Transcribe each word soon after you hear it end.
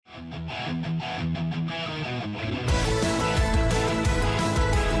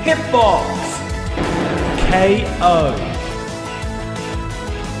Hitbox KO.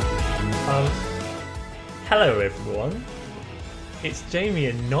 Hello everyone. It's Jamie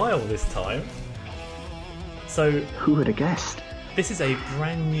and Niall this time. So, who would have guessed? This is a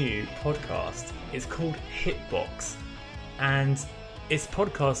brand new podcast. It's called Hitbox, and it's a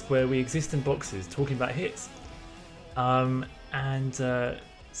podcast where we exist in boxes talking about hits.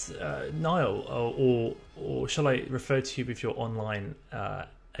 Niall, or shall I refer to you with your online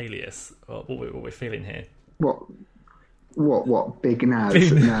alias? What we're feeling here? What? Big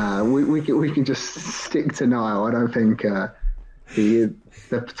Naz? Nah, we can just stick to Niall. I don't think the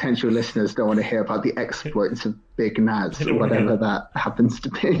potential listeners don't want to hear about the exploits of Big Naz, or whatever that happens to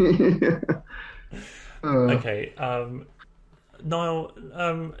be. Okay, Niall,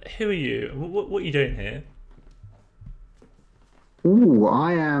 who are you? What are you doing here? Ooh,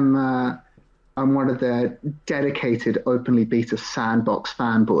 I am. I'm one of the dedicated openly beta sandbox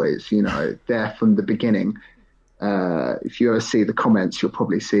fanboys. You know, there from the beginning. If you ever see the comments, you'll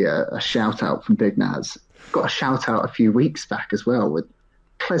probably see a shout out from Big Naz. Got a shout out a few weeks back as well, with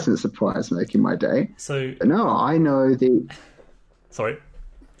pleasant surprise making my day. But no, I know the. Sorry.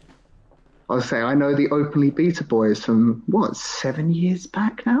 I'll say I know the openly beta boys from 7 years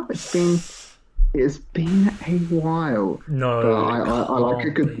back now. It's been a while. No, but I like a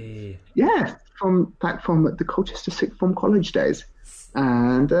good. Yeah, from the Colchester Sixth Form College days,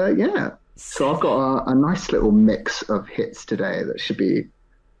 and yeah. So I've got a nice little mix of hits today that should be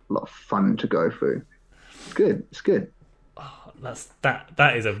a lot of fun to go through. It's good. Oh,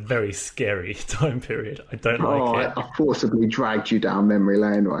 that is a very scary time period. I don't like it. I forcibly dragged you down memory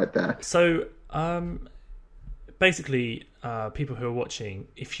lane right there. So basically, people who are watching,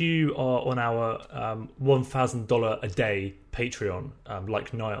 if you are on our $1,000 a day Patreon,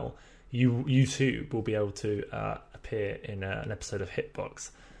 like Niall, you too will be able to appear in an episode of Hitbox.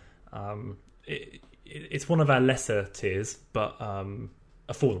 It's one of our lesser tiers, but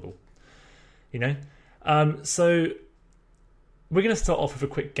affordable, you know. So we're going to start off with a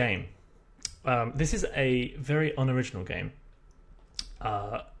quick game. This is a very unoriginal game,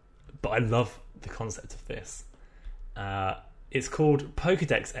 but I love the concept of this. It's called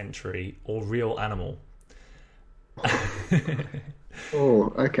Pokédex Entry or Real Animal.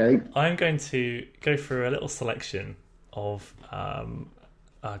 Oh, okay. I'm going to go through a little selection of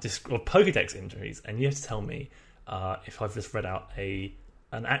Pokédex entries, and you have to tell me if I've just read out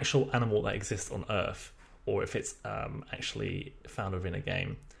an actual animal that exists on Earth, or if it's actually found within a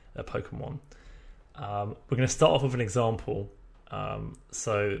game, a Pokemon. We're going to start off with an example.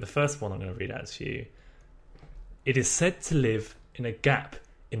 So the first one I'm going to read out to you. It is said to live in a gap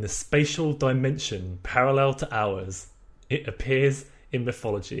in the spatial dimension parallel to ours. It appears in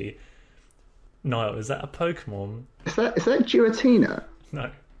mythology. Niall, is that a Pokemon? Is that Giratina? No.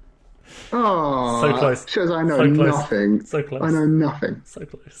 Oh, so close. Shows I know nothing. So close. I know nothing. So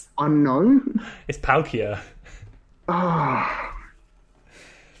close. Unknown? It's Palkia. Oh.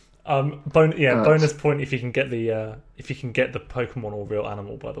 Bonus point if you can get the Pokemon or real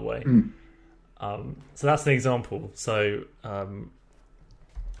animal, by the way. So that's an example. So I'll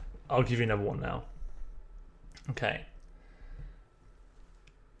give you another one now. Okay.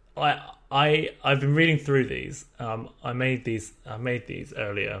 I've been reading through these. I made these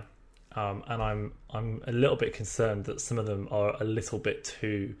earlier, and I'm a little bit concerned that some of them are a little bit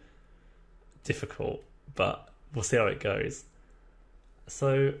too difficult, but we'll see how it goes.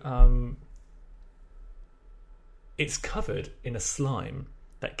 So it's covered in a slime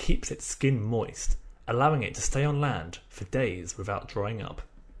that keeps its skin moist, allowing it to stay on land for days without drying up.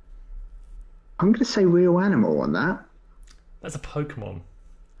 I'm going to say real animal on that. That's a Pokemon.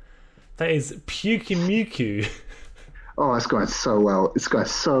 That is Pyukumuku. Oh, it's going so well. It's going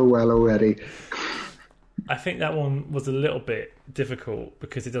so well already. I think that one was a little bit difficult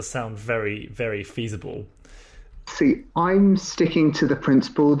because it does sound very, very feasible. See, I'm sticking to the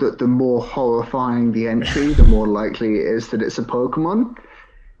principle that the more horrifying the entry, the more likely it is that it's a Pokemon.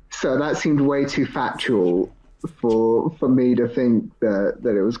 So that seemed way too factual for me to think that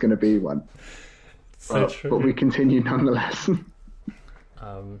it was going to be one. So true. But we continue nonetheless.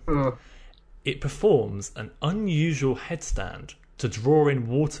 It performs an unusual headstand to draw in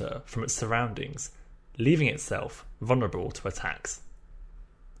water from its surroundings, leaving itself vulnerable to attacks.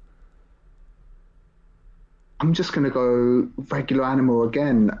 I'm just going to go regular animal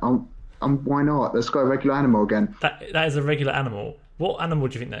again. Why not? Let's go regular animal again. That is a regular animal. What animal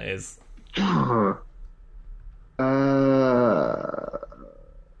do you think that is?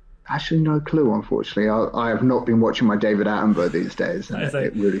 Actually, no clue. Unfortunately, I have not been watching my David Attenborough these days, and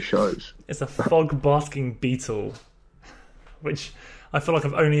it really shows. It's a fog basking beetle, which I feel like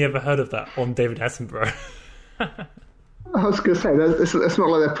I've only ever heard of that on David Attenborough. I was going to say, it's not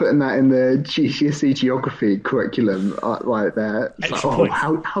like they're putting that in the GCSE geography curriculum right there. It's Extra like,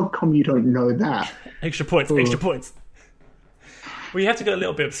 points. How come you don't know that? Extra points, extra points. Well, you have to go a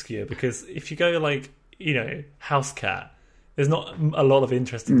little bit obscure, because if you go like, house cat, there's not a lot of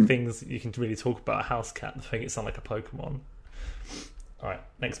interesting things you can really talk about a house cat and think it sounds like a Pokemon. Alright,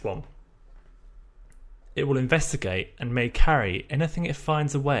 next one. It will investigate and may carry anything it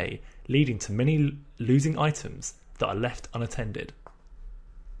finds away, leading to many losing items that are left unattended.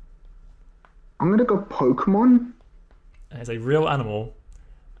 I'm going to go Pokemon. It's a real animal.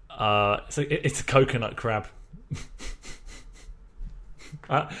 It's a coconut crab.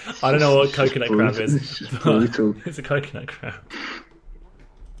 I don't know what coconut crab is. It's just brutal. It's a coconut crab.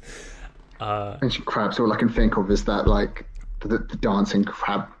 Ancient crabs, all I can think of is that, like, the dancing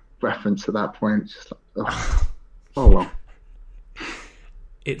crab reference at that point. It's just like, oh well.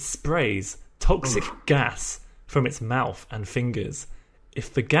 It sprays toxic gas from its mouth and fingers.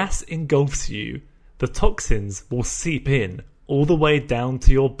 If the gas engulfs you, the toxins will seep in all the way down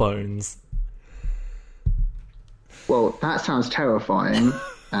to your bones. Well, that sounds terrifying,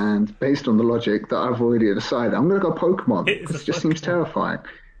 and based on the logic that I've already decided, I'm going to go Pokemon, because it just seems terrifying.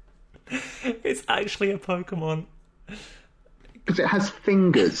 It's actually a Pokemon. Because it has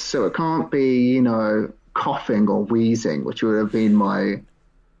fingers, so it can't be, coughing or wheezing, which would have been my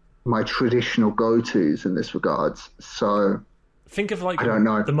traditional go-tos in this regards. So think of like I don't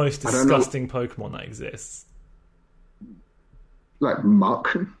know. The most disgusting Pokemon that exists. Like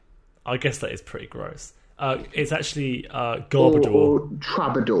muck. I guess that is pretty gross. It's actually Garbodor. Or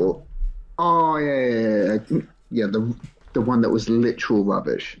Trabador. Oh yeah. The one that was literal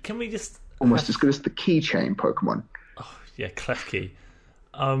rubbish. Can we just almost as good as the keychain Pokemon? Oh yeah, Klefki.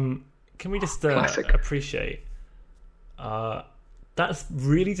 Can we just Classic. appreciate? That's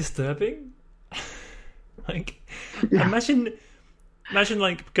really disturbing. Like, imagine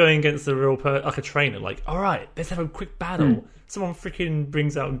like going against a real like a trainer. Like, all right, let's have a quick battle. Someone freaking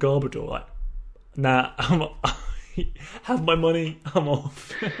brings out Garbodor. Like, nah, have my money. I'm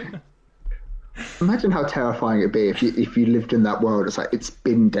off. Imagine how terrifying it'd be if you lived in that world. It's like, it's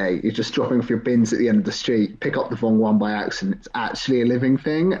bin day. You're just dropping off your bins at the end of the street, pick up the wrong one by accident. It's actually a living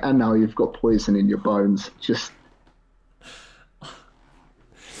thing, and now you've got poison in your bones. Just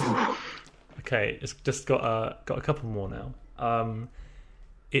okay, it's just got a couple more now.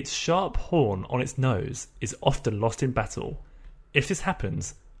 Its sharp horn on its nose is often lost in battle. If this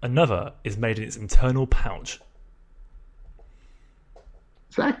happens, another is made in its internal pouch.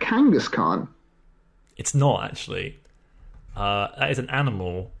 Is that a Kangaskhan? It's not, actually. That is an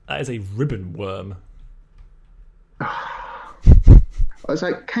animal. That is a ribbon worm. I was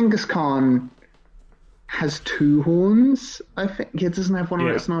like, Kangaskhan has two horns, I think. It doesn't have one on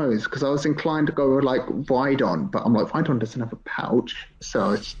its nose, because I was inclined to go with like Rhydon, but I'm like, Rhydon doesn't have a pouch,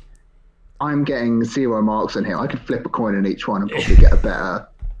 so I'm getting 0 marks on here. I could flip a coin in each one and probably get a better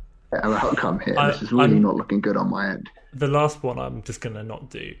outcome here. This is really not looking good on my end. The last one I'm just going to not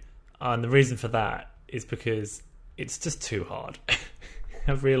do. And the reason for that is because it's just too hard.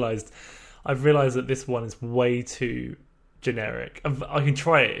 I've realised that this one is way too generic. I can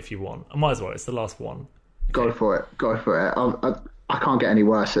try it if you want. I might as well. It's the last one. Okay. Go for it. I can't get any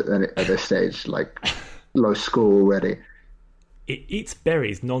worse at this stage. Like, low score already. It eats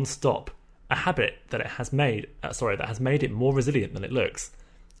berries non-stop, a habit that has made it more resilient than it looks.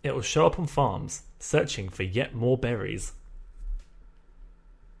 It will show up on farms, searching for yet more berries.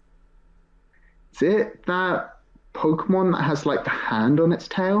 Is it that Pokemon that has like the hand on its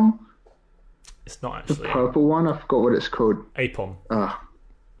tail? It's not actually. The purple one? I forgot what it's called. Apom.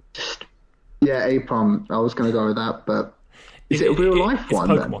 Yeah, Apom. I was going to go with that, but is it a real life one?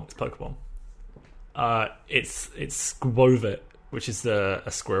 Pokemon. It's Pokemon. It's Squovit, which is a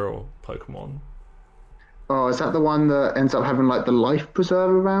squirrel Pokemon. Oh, is that the one that ends up having like the life preserve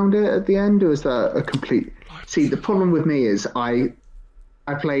around it at the end, or is that a complete? See, the problem with me is I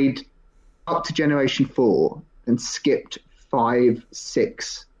played up to Generation 4 and skipped 5,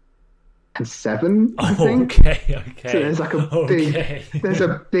 6, and 7. I think. Okay. So there's like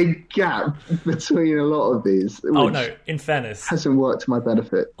a big gap between a lot of these. Oh no! In fairness, hasn't worked to my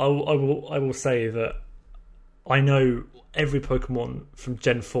benefit. I will say that I know every Pokemon from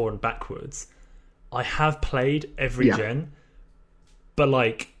Gen 4 and backwards. I have played every gen, but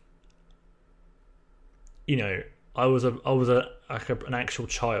like, I was an actual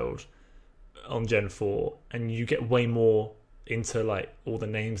child on Gen 4, and you get way more into like all the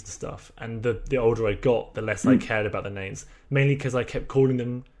names and stuff, and the older I got, the less I cared about the names, mainly because I kept calling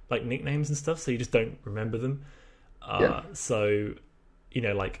them like nicknames and stuff, so you just don't remember them. So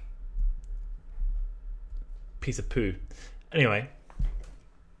like piece of poo. Anyway,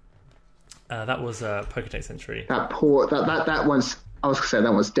 that was Pokédex entry. That one's, I was gonna say,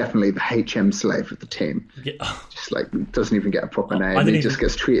 that one's definitely the HM slave of the team. Yeah. Just like doesn't even get a proper name. He just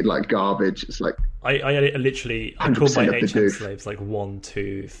gets treated like garbage. It's like I literally called my HM slaves like 1,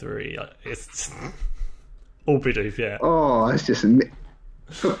 2, 3. It's just all Bidoof, yeah. Oh, it's just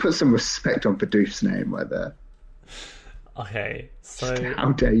put some respect on Bidoof's name right there. Okay, so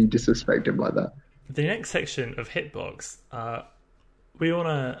how dare you disrespect him like that? The next section of Hitbox, I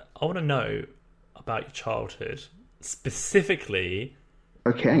wanna know about your childhood, specifically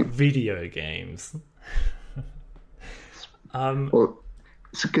video games. Well,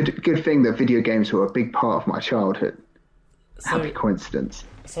 it's a good thing that video games were a big part of my childhood. Happy coincidence.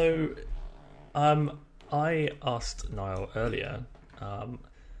 So, I asked Niall earlier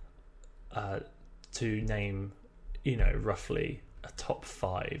to name, roughly a top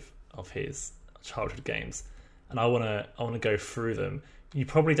 5 of his childhood games, and I wanna go through them. You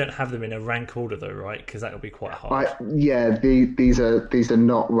probably don't have them in a rank order though, right? Because that would be quite hard. These are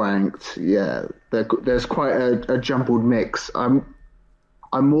not ranked. Yeah, there's quite a jumbled mix.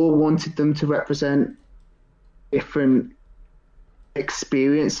 I more wanted them to represent different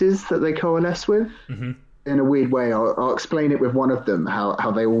experiences that they coalesce with. Mm-hmm. In a weird way, I'll explain it with one of them,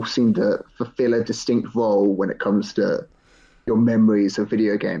 how they all seem to fulfill a distinct role when it comes to your memories of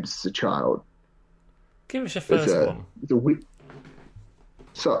video games as a child. Give us your first one.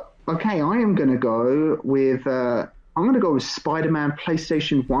 So, okay, I am going to go with Spider-Man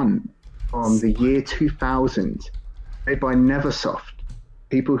PlayStation 1 from the year 2000, made by Neversoft,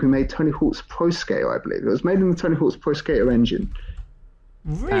 people who made Tony Hawk's Pro Skater, I believe. It was made in the Tony Hawk's Pro Skater engine.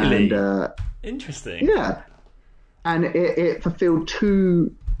 Really? And, interesting. Yeah. And it fulfilled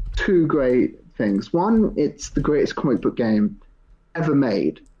two great things. One, it's the greatest comic book game ever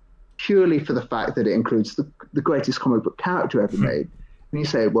made, purely for the fact that it includes the greatest comic book character ever made. And you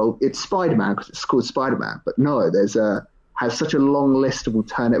say, well, it's Spider-Man because it's called Spider-Man. But no, has such a long list of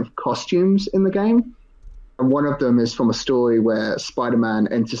alternative costumes in the game. And one of them is from a story where Spider-Man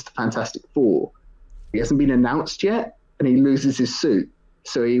enters the Fantastic Four. He hasn't been announced yet, and he loses his suit.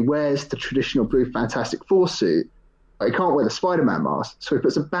 So he wears the traditional blue Fantastic Four suit, but he can't wear the Spider-Man mask, so he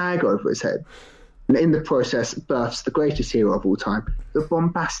puts a bag over his head. And in the process, births the greatest hero of all time, the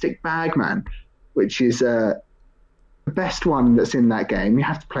Bombastic Bagman, which is the best one that's in that game. You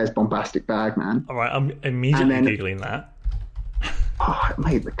have to play as Bombastic Bagman. All right, I'm immediately Googling that. Oh,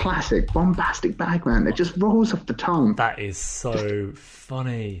 mate, the classic Bombastic Bagman. It just rolls off the tongue. That is so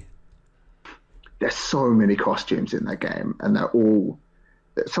funny. There's so many costumes in that game, and they're all...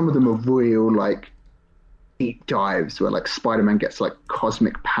 Some of them are real, like, deep dives where, like, Spider-Man gets, like,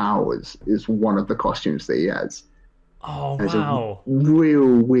 cosmic powers is one of the costumes that he has. Oh, There's wow. a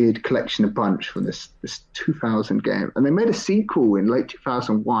real weird collection of bunch from this 2000 game. And they made a sequel in late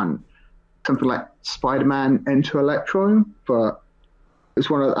 2001, something like Spider-Man Enter Electro, but it was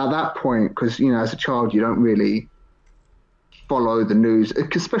one of, at that point, because, as a child, you don't really follow the news,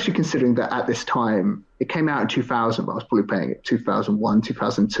 especially considering that at this time, it came out in 2000, but I was probably playing it 2001,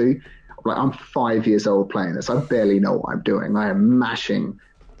 2002. I'm 5 years old playing this. I barely know what I'm doing. I am mashing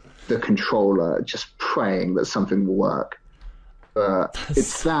the controller, just praying that something will work. But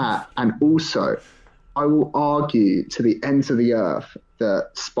it's that, and also, I will argue to the ends of the earth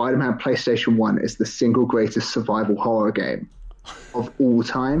that Spider-Man PlayStation 1 is the single greatest survival horror game of all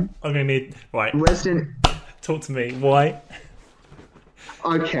time. I'm going to need... Right. Talk to me. Why?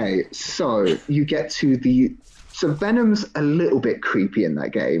 Okay, so you get to So Venom's a little bit creepy in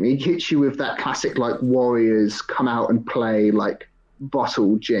that game. He hits you with that classic, like, warriors come out and play, like,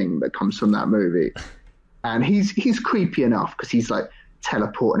 bottle jing that comes from that movie. And he's creepy enough because he's, like,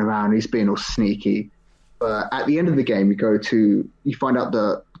 teleporting around. He's being all sneaky. But at the end of the game, you find out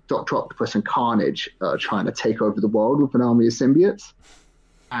that Dr. Octopus and Carnage are trying to take over the world with an army of symbiotes.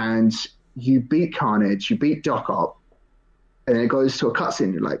 And you beat Carnage, you beat Doc Ock, and it goes to a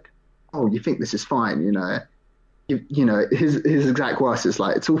cutscene. You're like, oh, you think this is fine, his exact words is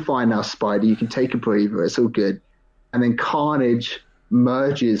like, it's all fine now, Spidey, you can take a breather, it's all good. And then Carnage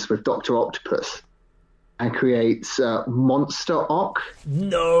merges with Dr. Octopus and creates Monster Ock.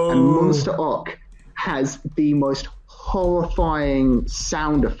 No! And Monster Ock has the most horrifying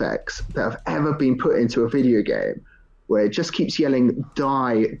sound effects that have ever been put into a video game, where it just keeps yelling,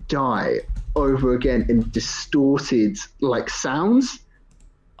 die, die, over again in distorted, like, sounds.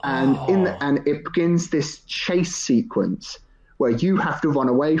 And and it begins this chase sequence where you have to run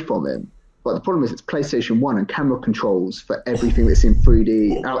away from him. But the problem is it's PlayStation 1 and camera controls for everything that's in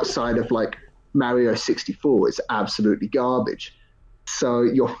 3D outside of like Mario 64 is absolutely garbage. So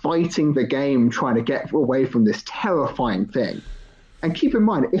you're fighting the game trying to get away from this terrifying thing. And keep in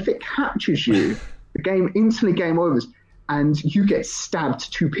mind, if it captures you, the game instantly game overs and you get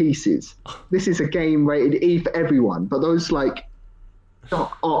stabbed to pieces. This is a game rated E for everyone, but those like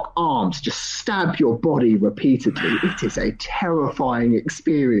dark arc arms just stab your body repeatedly. It is a terrifying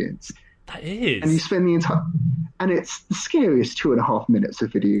experience. That is. And you spend the entire... And it's the scariest 2.5 minutes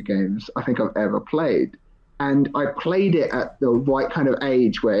of video games I think I've ever played. And I played it at the right kind of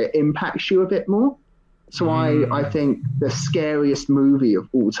age where it impacts you a bit more. So I think the scariest movie of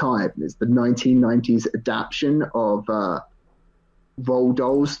all time is the 1990s adaptation of Roald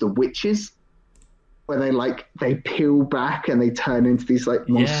Dahl's The Witches, where they peel back and they turn into these like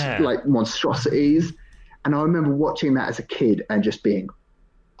monstrosities. And I remember watching that as a kid and just being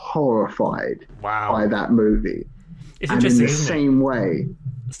horrified by that movie. It's interesting, in the same way,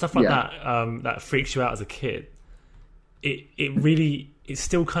 stuff like that that freaks you out as a kid. It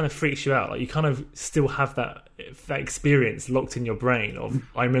still kind of freaks you out. Like you kind of still have that experience locked in your brain of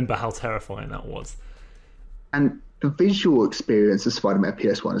I remember how terrifying that was. And the visual experience of Spider-Man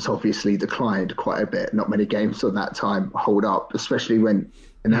PS1 has obviously declined quite a bit. Not many games at that time hold up, especially when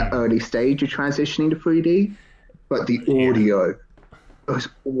in that early stage of transitioning to 3D. But the audio, those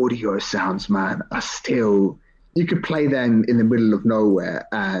audio sounds, man, are still... You could play them in the middle of nowhere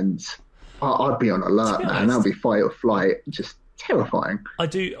and I'd be on alert, man. That would be fight or flight. Just terrifying. I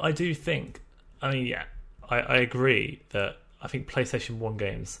do think... I mean, yeah, I agree that I think PlayStation 1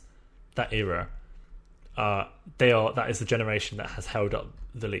 games, that era... that is the generation that has held up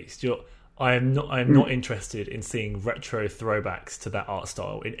the least. I am not interested in seeing retro throwbacks to that art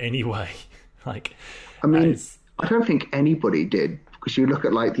style in any way. Like, I mean, I don't think anybody did, because you look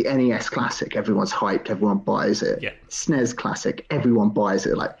at like the NES Classic, everyone's hyped, everyone buys it. Yeah. SNES Classic, everyone buys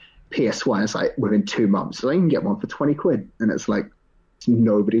it. Like PS1 is like within 2 months, so you can get one for 20 quid, and it's like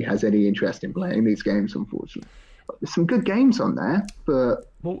nobody has any interest in playing these games, unfortunately. But there's some good games on there, but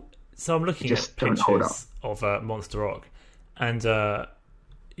so I'm looking at pictures of Monster Rock, and the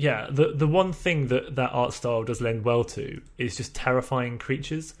one thing that art style does lend well to is just terrifying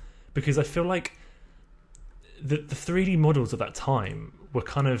creatures, because I feel like the 3D models of that time were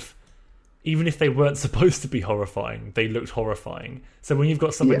kind of, even if they weren't supposed to be horrifying, they looked horrifying. So when you've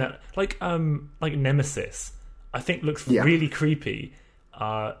got something that like Nemesis, I think looks really creepy.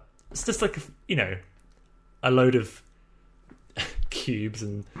 It's just like a load of cubes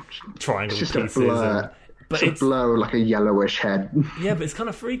and triangle pieces. A blur. But it's a blur, like a yellowish head. Yeah, but it's kind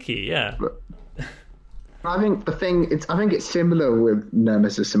of freaky. Yeah. I think it's similar with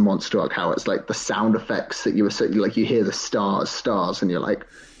Nemesis and Monster Rock, how it's like the sound effects that you were like you hear the stars, and you're like,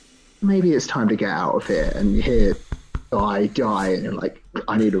 maybe it's time to get out of here, and you hear die, and you're like,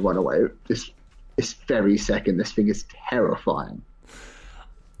 I need to run away. This very second, this thing is terrifying.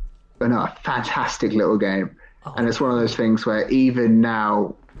 But no, a fantastic little game. And it's one of those things where even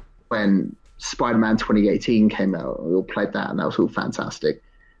now, when Spider-Man 2018 came out, we all played that and that was all fantastic.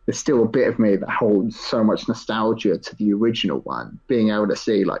 There's still a bit of me that holds so much nostalgia to the original one, being able to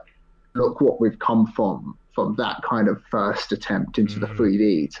see, like, look what we've come from that kind of first attempt into the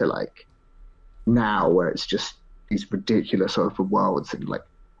 3D to, like, now where it's just these ridiculous open worlds. And, like,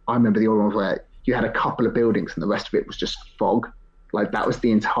 I remember the old ones where you had a couple of buildings and the rest of it was just fog. Like, that was the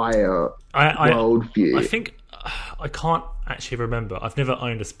entire world view. I think... I can't actually remember. I've never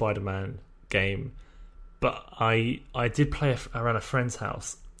owned a Spider-Man game, but I did play around a friend's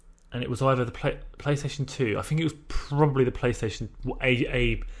house, and it was either the PlayStation 2. I think it was probably the PlayStation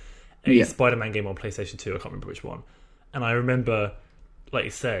a Spider-Man game on PlayStation 2. I can't remember which one. And I remember, like you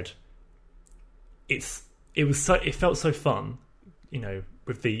said, it felt so fun,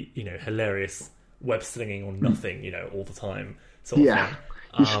 with the hilarious web slinging on nothing, all the time. Sort of thing.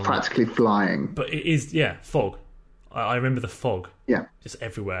 You're just practically flying. But it is, fog. I remember the fog. Yeah. Just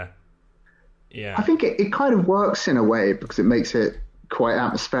everywhere. Yeah. I think it kind of works in a way because it makes it quite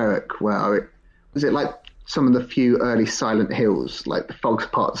atmospheric. Was it like some of the few early Silent Hills? Like the fog's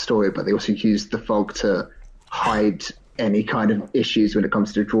part of the story, but they also used the fog to hide any kind of issues when it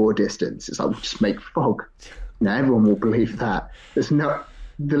comes to draw distance. It's like, we'll just make fog. Now everyone will believe that.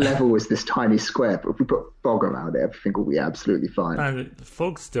 The level is this tiny square, but if we put fog around it, everything will be absolutely fine. And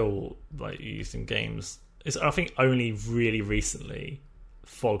fog's still used in games. I think only really recently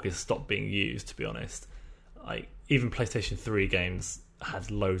fog has stopped being used, to be honest. Like even PlayStation 3 games had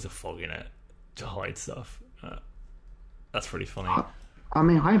loads of fog in it to hide stuff. That's pretty funny. I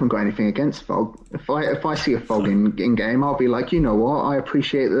mean, I haven't got anything against fog. If I see a fog in game, I'll be like, you know what? I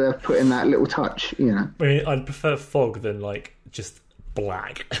appreciate that they've put in that little touch. You know, I mean, I'd prefer fog than like just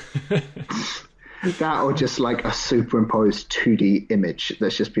black. that or just like a superimposed 2D image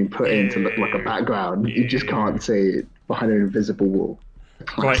that's just been put in to look like a background. You just can't see it behind an invisible wall.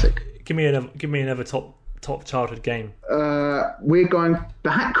 Classic. Right, give me another top childhood game. We're going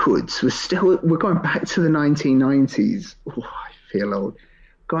backwards. We're going back to the 1990s. Oh, I feel old.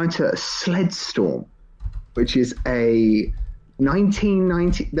 Going to Sled Storm, which is a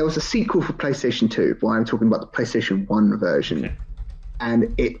 1990. There was a sequel for PlayStation 2, but I'm talking about the PlayStation 1 version. Okay.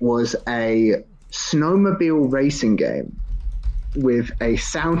 And it was a snowmobile racing game with a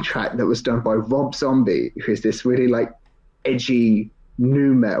soundtrack that was done by Rob Zombie, who is this really like edgy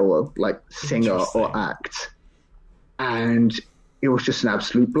nu metal like singer or act. And it was just an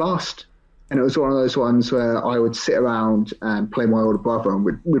absolute blast. And it was one of those ones where I would sit around and play my older brother, and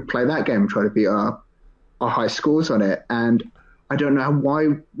we'd play that game and try to beat our high scores on it. And I don't know why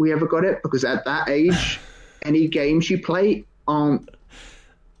we ever got it, because at that age, any games you play aren't,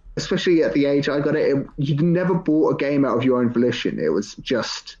 especially at the age I got it, you never bought a game out of your own volition. It was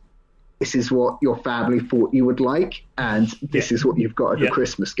just, this is what your family thought you would like, and this is what you've got as a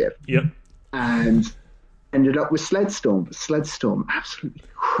Christmas gift. Yep. And ended up with Sled Storm. Sled Storm, absolutely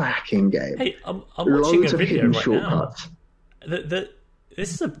cracking game. Hey, I'm watching a video right shortcuts. Now.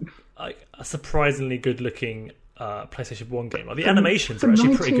 This is a surprisingly good-looking PlayStation 1 game. Like, the animations are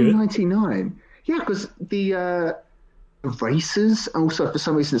actually pretty good. 1999. Yeah, because the races, also for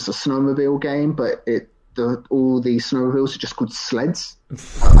some reason it's a snowmobile game, but all the snowmobiles are just called sleds.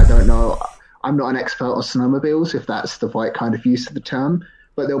 I don't know. I'm not an expert on snowmobiles, if that's the right kind of use of the term.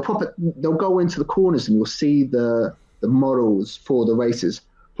 But they'll go into the corners and you'll see the models for the races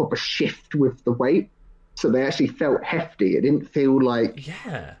proper shift with the weight. So they actually felt hefty. It didn't feel like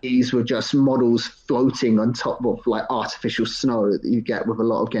these were just models floating on top of like artificial snow that you get with a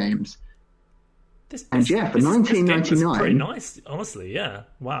lot of games. For 1999, this pretty nice, honestly. Yeah,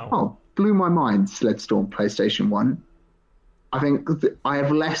 wow. Oh, blew my mind. Sled Storm PlayStation 1. I think I have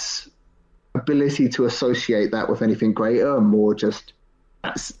less ability to associate that with anything greater, and more just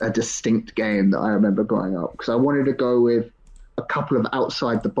that's a distinct game that I remember growing up, because I wanted to go with a couple of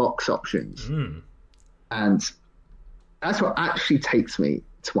outside the box options. And that's what actually takes me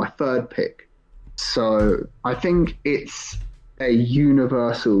to my third pick. So I think it's a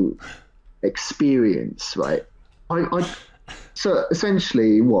universal experience, right? So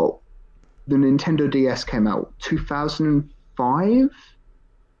essentially, the Nintendo DS came out 2005,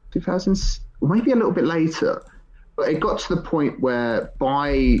 maybe a little bit later. But it got to the point where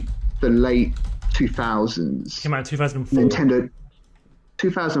by the late 2000s... Came out in 2004. Nintendo...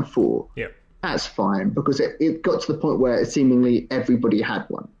 2004. Yeah. That's fine, because it got to the point where seemingly everybody had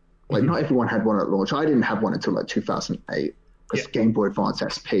one. Like, not everyone had one at launch. I didn't have one until like 2008, because Game Boy Advance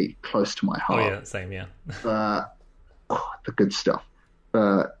SP, close to my heart. Oh, yeah, same, yeah. But, the good stuff.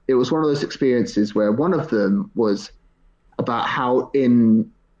 It was one of those experiences where one of them was about how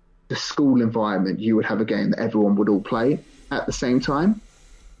in the school environment you would have a game that everyone would all play at the same time.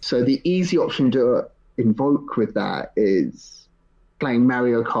 So the easy option to invoke with that is playing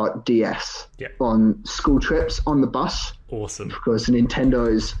Mario Kart DS on school trips on the bus. Awesome. Because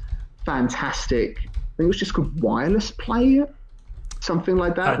Nintendo's fantastic, I think it was just called Wireless Play, something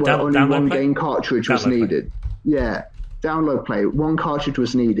like that, where only one game cartridge was needed. Yeah, download play. One cartridge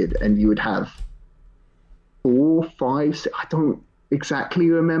was needed, and you would have 4, 5, 6, I don't exactly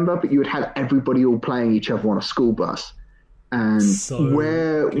remember, but you would have everybody all playing each other on a school bus. And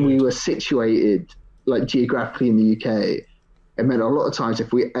we were situated, like geographically in the UK, it meant a lot of times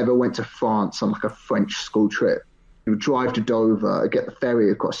if we ever went to France on like a French school trip, you would drive to Dover, get the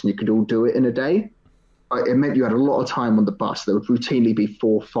ferry across, and you could all do it in a day. It meant you had a lot of time on the bus. There would routinely be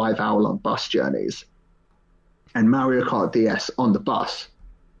 4 5-hour long bus journeys. And Mario Kart DS on the bus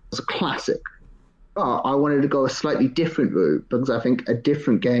was a classic. But I wanted to go a slightly different route, because I think a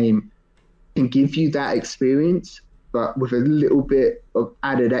different game can give you that experience, but with a little bit of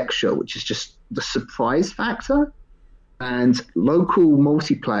added extra, which is just the surprise factor. And local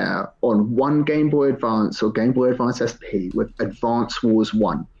multiplayer on one Game Boy Advance or Game Boy Advance SP with Advance Wars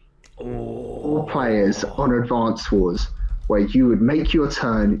 1. 4 players on Advance Wars, where you would make your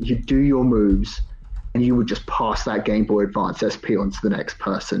turn, you'd do your moves, and you would just pass that Game Boy Advance SP on to the next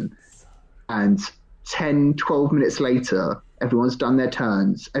person. And 10, 12 minutes later, everyone's done their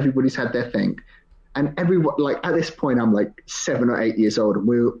turns, everybody's had their thing. And everyone, like, at this point, I'm like 7 or 8 years old, and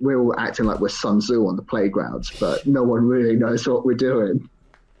we're all acting like we're Sun Tzu on the playgrounds, but no one really knows what we're doing.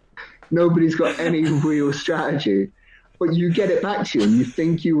 Nobody's got any real strategy. but you get it back to you, and you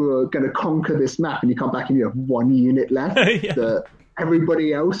think you were going to conquer this map, and you come back and you have 1 unit left that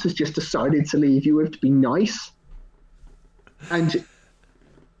everybody else has just decided to leave you with to be nice. And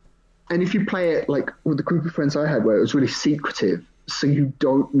if you play it like with the group of friends I had, where it was really secretive, so you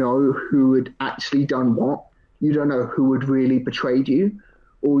don't know who had actually done what, you don't know who had really betrayed you.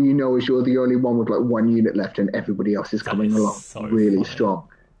 All you know is you're the only one with like 1 unit left, and everybody else is coming along really strong.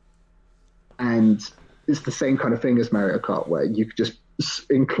 And it's the same kind of thing as Mario Kart, where you could just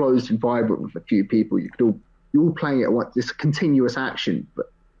enclosed environment with a few people. you're all playing it at this continuous action,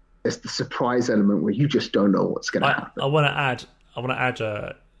 but there's the surprise element where you just don't know what's going to happen. I want to add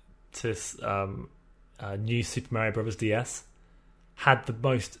to this new Super Mario Bros. DS had the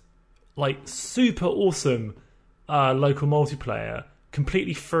most like super awesome local multiplayer,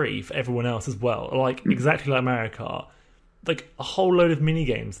 completely free for everyone else as well. Like exactly like Mario Kart, like a whole load of mini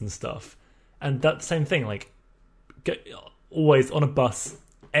games and stuff. And that same thing, like always on a bus,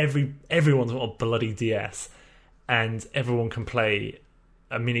 everyone's on a bloody DS, and everyone can play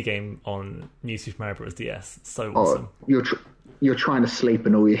a mini game on New Super Mario Bros. DS. So awesome. You're trying to sleep,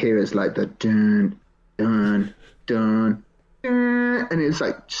 and all you hear is like the dun dun dun, dun, and it's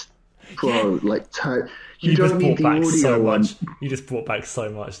like, bro, like you don't need the audio so much. You just brought back so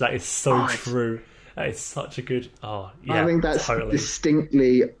much. That is so true. That is such a good. I think that's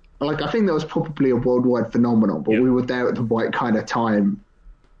distinctly. Like, I think that was probably a worldwide phenomenon, but we were there at the right kind of time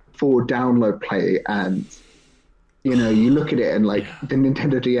for download play. And, you know, you look at it and, like, the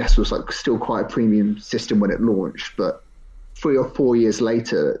Nintendo DS was, like, still quite a premium system when it launched. But 3 or 4 years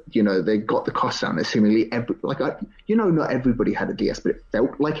later, you know, they got the cost down. Assumingly, not everybody had a DS, but it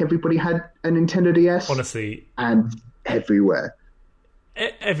felt like everybody had a Nintendo DS. Honestly. And everywhere.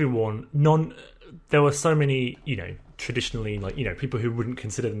 Everyone. There were so many, you know, traditionally, like, you know, people who wouldn't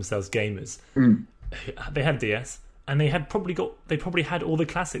consider themselves gamers, they had DS, and they probably had all the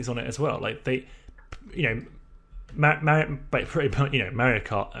classics on it as well. Like they, you know, Mario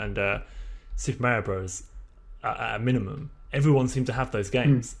Kart and Super Mario Bros. At a minimum, everyone seemed to have those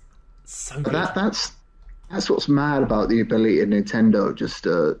games. So good. That's what's mad about the ability of Nintendo just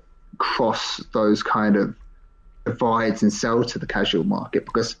to cross those kind of divides and sell to the casual market,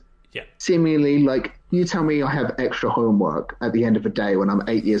 because seemingly, like, you tell me I have extra homework at the end of the day when I'm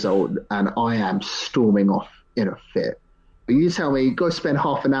 8 years old and I am storming off in a fit. But you tell me, go spend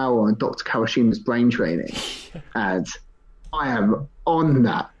half an hour on Dr. Kawashima's brain training, and I am on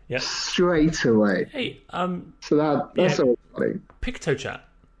that straight away. Hey, so that's so funny.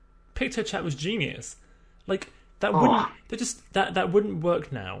 PictoChat was genius. Like, that wouldn't that wouldn't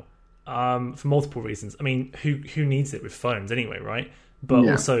work now for multiple reasons. I mean, who needs it with phones anyway, right? But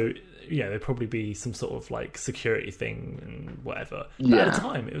also, yeah, there'd probably be some sort of like security thing and whatever. But at the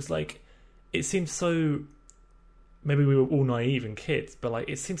time, it was like, it seemed so. Maybe we were all naive and kids, but like,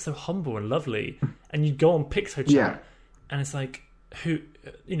 it seemed so humble and lovely. And you go on PictoChat, and it's like, who,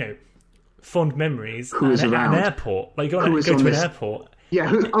 you know, fond memories at an airport. Like, go to an airport.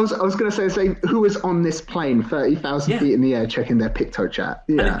 Yeah, I was going to say who was on this plane 30,000 feet in the air checking their PictoChat.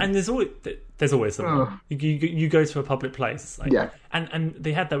 Yeah, and there's always someone. You go to a public place, like, and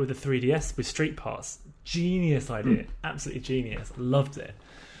they had that with the 3DS with Street Pass. Genius idea, absolutely genius. Loved it.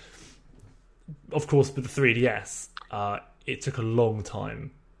 Of course, with the 3DS, it took a long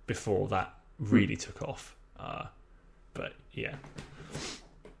time before that really took off. But yeah.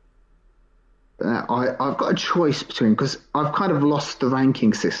 I've got a choice between, because I've kind of lost the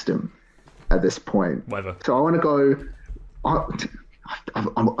ranking system at this point. Whatever. So I want to go.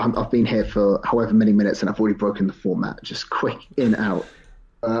 I've been here for however many minutes, and I've already broken the format. Just quick in out.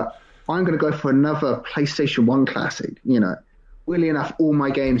 I'm going to go for another PlayStation 1 classic. You know, weirdly enough, all my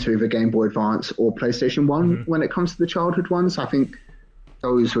games are either Game Boy Advance or PlayStation 1 when it comes to the childhood ones. I think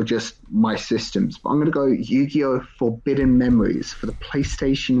those were just my systems. But I'm going to go Yu-Gi-Oh! Forbidden Memories for the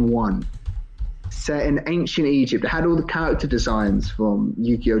PlayStation 1. Set in ancient Egypt. It had all the character designs from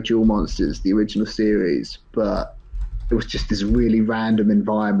Yu-Gi-Oh! Duel Monsters, the original series, but it was just this really random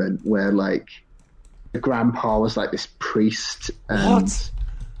environment where, like, the grandpa was like this priest. And what?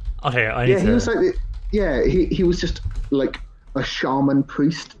 Okay, he was like, he was just like a shaman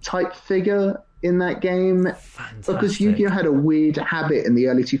priest type figure in that game. Fantastic. Because Yu-Gi-Oh! Had a weird habit in the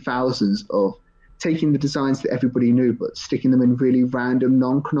early 2000s of taking the designs that everybody knew but sticking them in really random,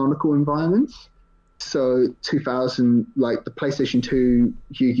 non-canonical environments. So 2000, like the PlayStation 2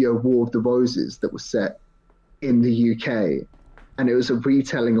 Yu-Gi-Oh! War of the Roses that was set in the UK, and it was a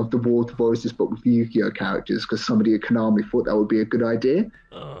retelling of the War of the Roses but with Yu-Gi-Oh! Characters, because somebody at Konami thought that would be a good idea.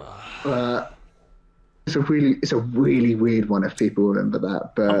 It's a really weird one if people remember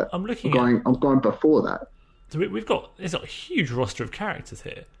that. But I'm going before that. there's a huge roster of characters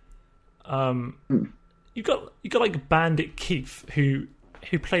here. You got like Bandit Keith who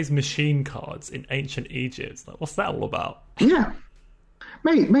plays machine cards in ancient Egypt. Like, what's that all about? Yeah,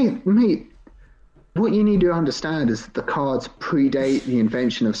 mate. What you need to understand is that the cards predate the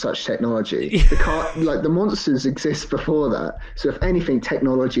invention of such technology. The monsters exist before that. So if anything,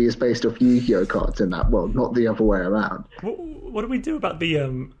 technology is based off Yu-Gi-Oh cards in that world, not the other way around. What do we do about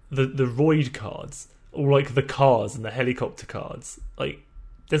the Roid cards, or like the cars and the helicopter cards? Like,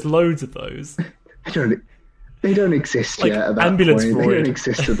 there's loads of those. They don't exist like yet at that ambulance point. Roid. They don't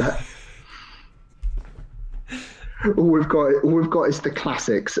exist at that. All we've got is the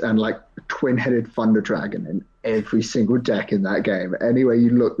classics and like twin-headed Thunder Dragon in every single deck in that game. Anywhere you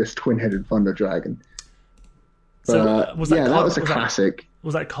look, this twin-headed Thunder Dragon. That was a classic.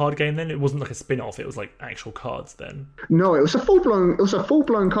 Was that a card game then? It wasn't like a spin-off. It was like actual cards then. No, it was a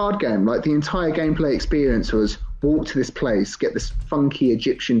full-blown card game. Like the entire gameplay experience was walk to this place, get this funky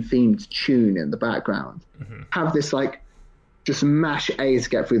Egyptian-themed tune in the background, have this like just mash A to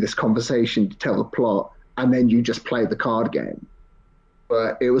get through this conversation to tell the plot, and then you just play the card game.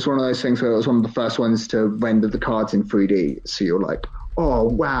 But it was one of those things where it was one of the first ones to render the cards in 3D. So you're like, oh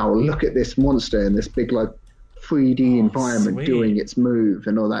wow, look at this monster in this big like 3D environment doing its move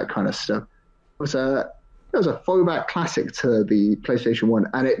and all that kind of stuff. It was a throwback classic to the PlayStation 1,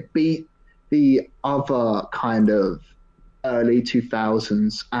 and it beat the other kind of early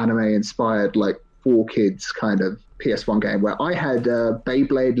 2000s anime-inspired like 4Kids kind of PS1 game where I had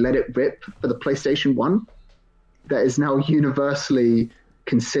Beyblade Let It Rip for the PlayStation 1. That is now universally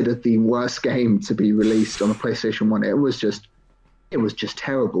considered the worst game to be released on a PlayStation 1. It was just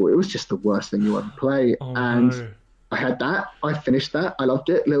terrible. It was just the worst thing you ever play. No. I had that. I finished that. I loved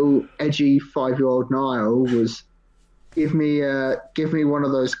it. Little edgy 5-year-old Niall was give me one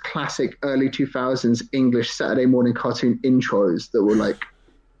of those classic early 2000s English Saturday morning cartoon intros that were like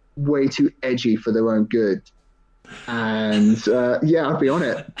way too edgy for their own good. And I'd be on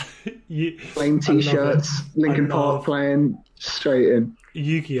it. Plain t-shirts, Linkin Park playing straight in.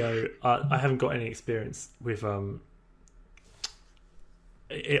 Yu-Gi-Oh! I haven't got any experience with. I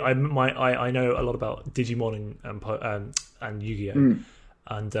know a lot about Digimon and Yu-Gi-Oh!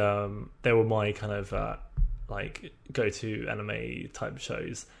 And they were my kind of like go-to anime type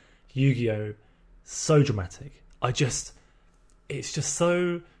shows. Yu-Gi-Oh! So dramatic. It's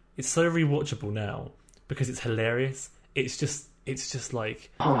so rewatchable now. Because it's hilarious. It's just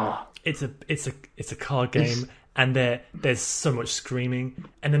like it's a card game, and there's so much screaming,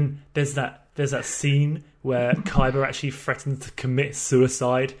 and then there's that scene where Kaiba actually threatens to commit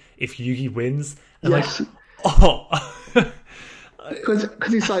suicide if Yugi wins. And yes. Because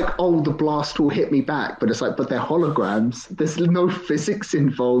it's like, the blast will hit me back, but it's like, but they're holograms. There's no physics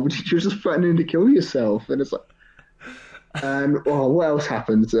involved. You're just threatening to kill yourself, and it's like. And what else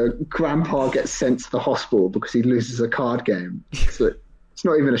happens? Grandpa gets sent to the hospital because he loses a card game. So it's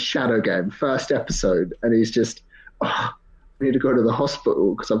not even a shadow game. First episode, and he's just, I need to go to the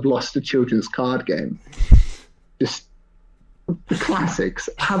hospital because I've lost a children's card game. Just the classics,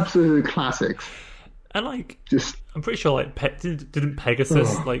 absolute classics. And like, I'm pretty sure like didn't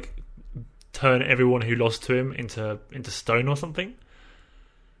Pegasus like turn everyone who lost to him into stone or something?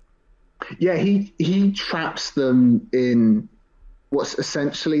 Yeah, he traps them in what's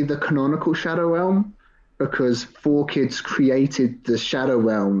essentially the canonical Shadow Realm, because 4Kids created the Shadow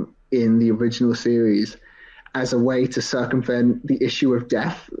Realm in the original series as a way to circumvent the issue of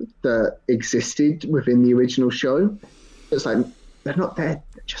death that existed within the original show. It's like, they're not there,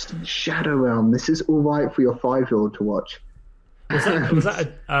 they're just in the Shadow Realm. This is all right for your 5-year-old to watch. Was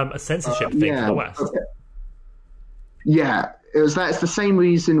that a censorship thing for the West? Okay. Yeah. That's the same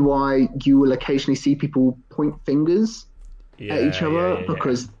reason why you will occasionally see people point fingers at each other,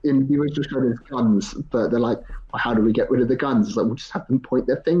 because in the original show there's guns, but they're like, well, how do we get rid of the guns? It's like, we'll just have them point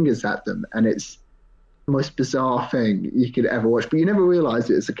their fingers at them, and it's the most bizarre thing you could ever watch, but you never realised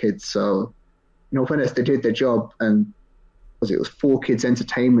it as a kid. So, in all fairness, they did their job, and it was 4Kids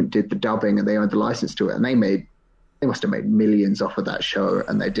Entertainment did the dubbing, and they owned the license to it, and they must have made millions off of that show,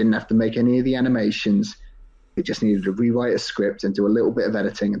 and they didn't have to make any of the animations. They just needed to rewrite a script and do a little bit of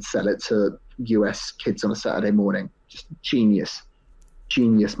editing and sell it to US kids on a Saturday morning. Just genius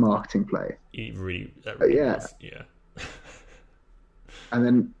marketing play. That really was, yeah. And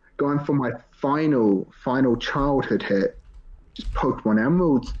then going for my final childhood hit, just Pokemon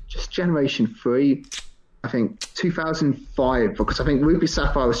Emerald, just Generation 3. I think 2005, because I think Ruby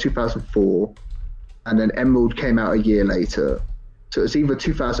Sapphire was 2004, and then Emerald came out a year later. So it was either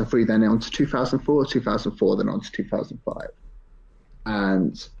 2003, then on to 2004, or 2004, then on to 2005.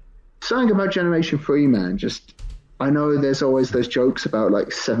 And Something about Generation 3, man. Just, I know there's always those jokes about like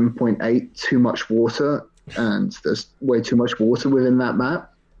 7.8, too much water, and there's way too much water within that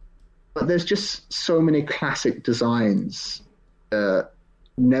map. But there's just so many classic designs that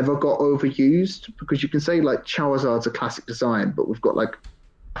never got overused, because you can say like Charizard's a classic design, but we've got like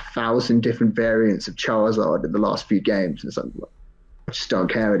 1,000 different variants of Charizard in the last few games. And it's like, I just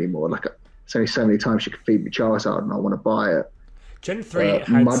don't care anymore. Like, there's only so many times you can feed me Charizard and I want to buy it. Gen 3 had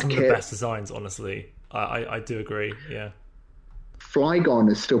some of the best designs, honestly. I do agree, yeah. Flygon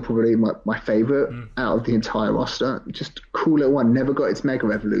is still probably my favourite out of the entire roster. Just a cool little one. Never got its Mega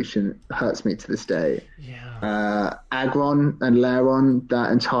Evolution. Hurts me to this day. Yeah. Aggron and Lairon,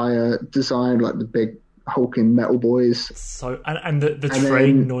 that entire design, like the big hulking metal boys. So and the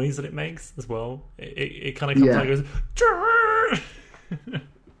train noise that it makes as well. It kind of comes out and goes...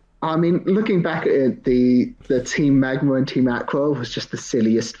 I mean, looking back at it, the Team Magma and Team Aqua was just the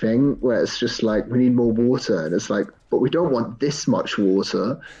silliest thing, where it's just like, we need more water, and it's like, but we don't want this much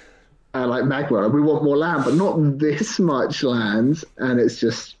water. Like Magma, we want more land, but not this much land. And it's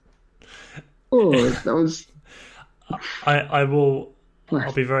just, that was...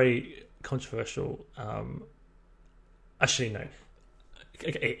 I'll be very controversial. Actually, no.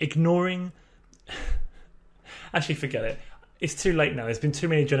 Ignoring... Actually, forget it. It's too late now. There's been too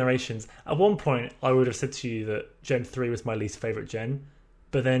many generations. At one point, I would have said to you that Gen 3 was my least favourite gen.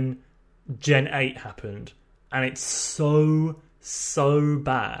 But then Gen 8 happened. And it's so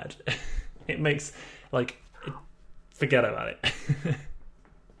bad. It makes, forget about it.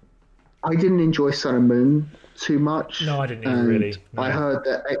 I didn't enjoy Sun and Moon too much. No, I didn't even really. No. I heard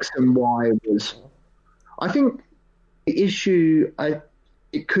that X and Y was... I think the issue...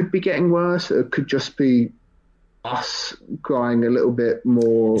 it could be getting worse. It could just be us growing a little bit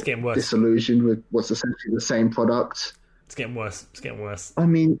more disillusioned with what's essentially the same product. It's getting worse. I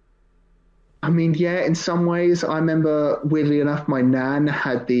mean, yeah, in some ways. I remember, weirdly enough, my nan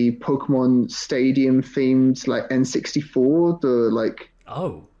had the Pokemon Stadium themed N64, the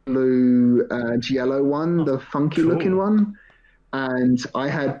blue and yellow one, the funky looking one. And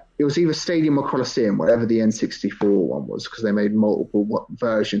it was either Stadium or Coliseum, whatever the N64 one was, because they made multiple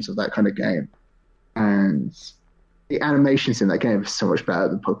versions of that kind of game. And the animations in that game are so much better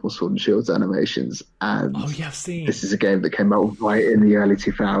than Pokemon Sword and Shield's animations. And I've seen. This is a game that came out right in the early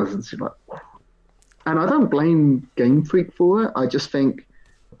 2000s. And I don't blame Game Freak for it. I just think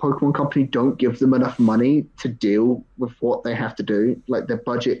the Pokemon Company don't give them enough money to deal with what they have to do. Like, their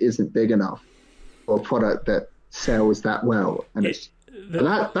budget isn't big enough for a product that sells that well. And that's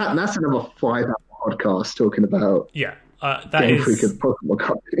another 5-hour podcast talking about Game Freak and Pokemon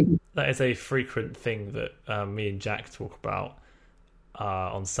Company. That is a frequent thing that me and Jack talk about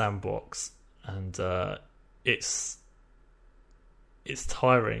on Sandbox, and it's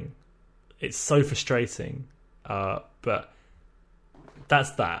tiring. It's so frustrating, but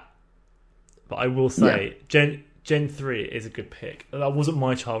that's that. But I will say, Gen 3 is a good pick. That wasn't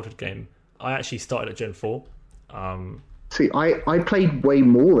my childhood game. I actually started at Gen 4. See, I played way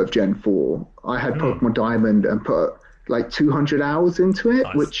more of Gen 4. I had Pokemon Diamond and put 200 hours into it,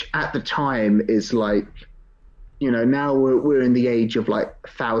 which at the time is now we're in the age of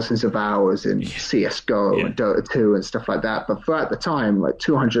thousands of hours in CSGO and Dota 2 and stuff like that. But for at the time,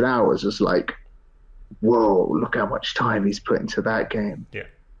 200 hours was whoa, look how much time he's put into that game. Yeah.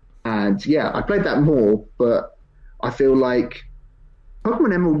 And I played that more, but I feel like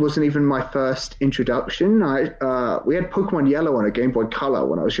Pokemon Emerald wasn't even my first introduction. We had Pokemon Yellow on a Game Boy Color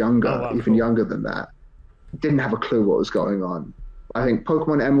when I was younger, younger than that. Didn't have a clue what was going on. I think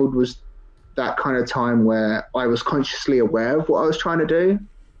Pokemon Emerald was that kind of time where I was consciously aware of what I was trying to do.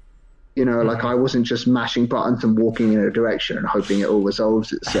 I wasn't just mashing buttons and walking in a direction and hoping it all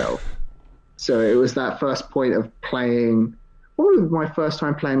resolves itself. So it was that first point of playing, probably my first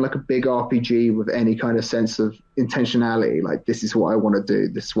time playing a big RPG with any kind of sense of intentionality. This is what I want to do.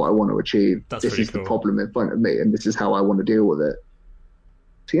 This is what I want to achieve. This is the problem in front of me, and this is how I want to deal with it.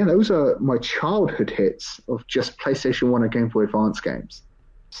 So yeah, those are my childhood hits of just PlayStation 1 and Game Boy Advance games.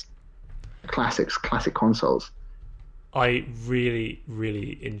 Classic consoles. I really,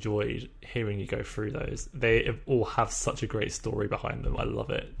 really enjoyed hearing you go through those. They all have such a great story behind them. I love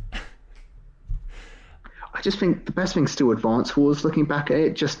it. I just think the best thing still Advance Wars, looking back at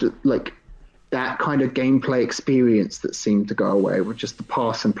it, just that kind of gameplay experience that seemed to go away with just the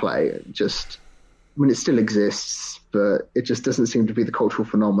pass and play. It still exists, but it just doesn't seem to be the cultural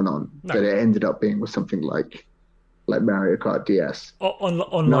phenomenon that it ended up being with something like Mario Kart DS.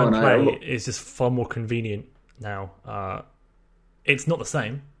 Online play is just far more convenient now. It's not the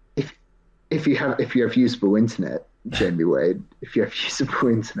same. If you have usable internet, Jamie Wade, if you have usable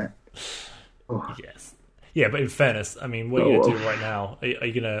internet. Oh. Yes. Yeah, but in fairness, I mean, what are you gonna do right now? Are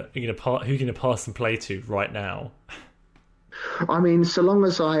you gonna who are you gonna pass and play to right now? I mean, so long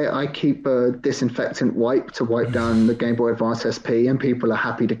as I keep a disinfectant wipe to wipe down the Game Boy Advance SP and people are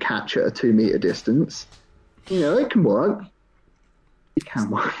happy to catch at a 2 meter distance, it can work. It can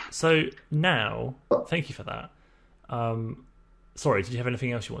work. So now, thank you for that. Sorry, did you have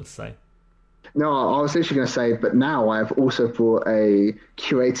anything else you want to say? No, I was literally going to say, but now I've also brought a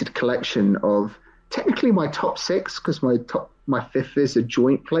curated collection of technically my top 6, because my 5th is a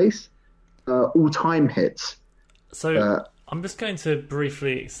joint place, all-time hits. So I'm just going to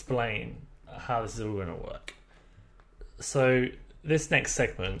briefly explain how this is all going to work. So this next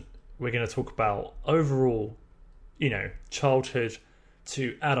segment, we're going to talk about overall, childhood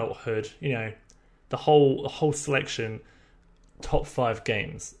to adulthood, the whole selection, top 5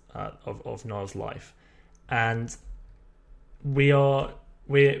 games of Niall's life, and I'm going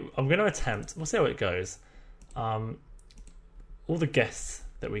to attempt. We'll see how it goes. All the guests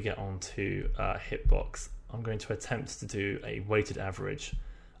that we get onto Hitbox, I'm going to attempt to do a weighted average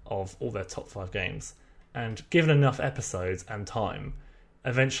of all their top 5 games, and given enough episodes and time,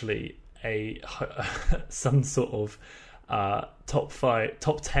 eventually some sort of top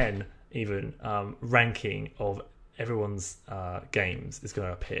 10 even ranking of everyone's games is going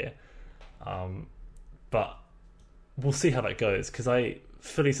to appear, but we'll see how that goes, because I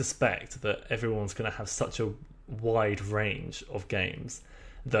fully suspect that everyone's going to have such a wide range of games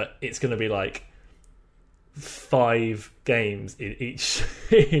that it's going to be like 5 games in each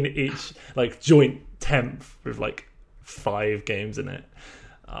like joint 10th with like 5 games in it,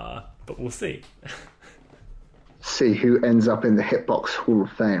 but we'll see. See who ends up in the Hitbox Hall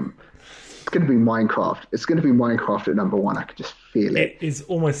of Fame. It's going to be Minecraft. It's going to be Minecraft at number 1. I can just feel it. It is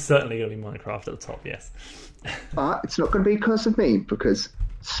almost certainly going to be Minecraft at the top, yes. But it's not going to be because of me, because,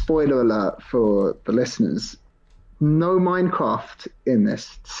 spoiler alert for the listeners, no Minecraft in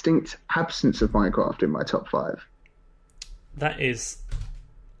this. Distinct absence of Minecraft in my top 5. That is...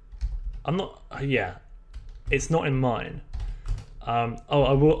 I'm not... Yeah. It's not in mine. I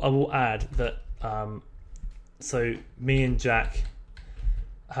will add that... so me and Jack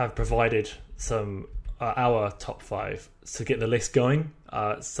have provided some our top 5 to get the list going.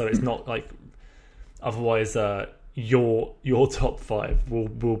 So it's not like... Otherwise... Your top 5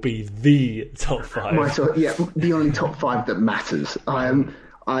 will be the top 5. The only top 5 that matters.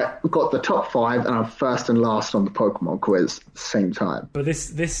 I got the top 5 and I'm first and last on the Pokemon quiz at the same time. But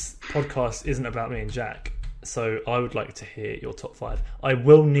this podcast isn't about me and Jack, so I would like to hear your top 5. I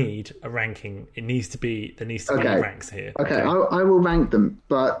will need a ranking. There needs to be ranks here. Okay, I will rank them,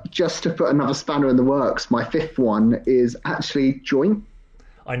 but just to put another spanner in the works, my 5th one is actually joint.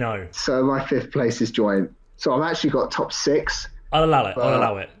 I know. So my 5th place is joint. So I've actually got top 6. I'll allow it.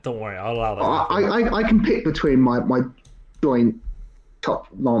 Don't worry. I'll allow that. I can pick between my joint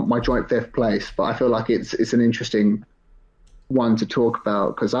 5th place, but I feel like it's an interesting one to talk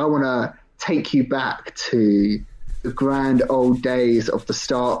about, because I want to take you back to the grand old days of the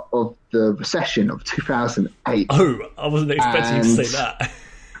start of the recession of 2008. Oh, I wasn't expecting you to say that.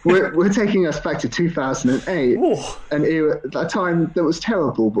 We're taking us back to 2008, an era, a time that was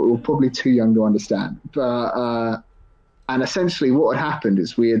terrible, but we were probably too young to understand. But and essentially, what had happened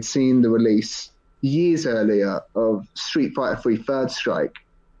is we had seen the release years earlier of Street Fighter 3 Third Strike,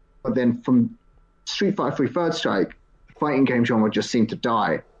 but then from Street Fighter 3 Third Strike, the fighting game genre just seemed to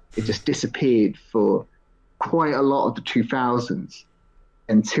die. It just disappeared for quite a lot of the 2000s,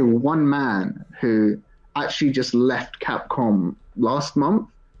 until one man who actually just left Capcom last month,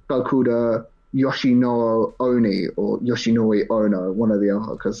 guy called Yoshinori Oni, or Yoshinori Ono, one or the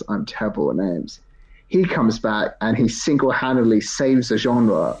other, because I'm terrible at names. He comes back and he single-handedly saves the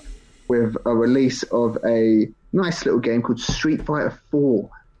genre with a release of a nice little game called Street Fighter 4,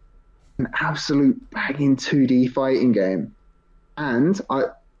 an absolute banging 2D fighting game. And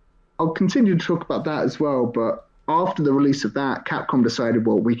I'll continue to talk about that as well, but after the release of that, Capcom decided,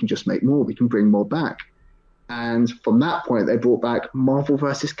 well, we can just make more, we can bring more back. And from that point, they brought back Marvel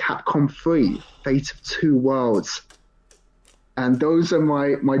vs. Capcom 3, Fate of Two Worlds. And those are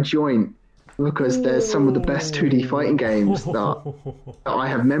my joint, because they're some of the best 2D fighting games that I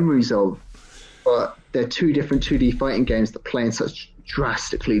have memories of. But they're 2 different 2D fighting games that play in such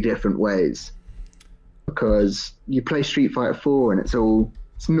drastically different ways. Because you play Street Fighter 4 and it's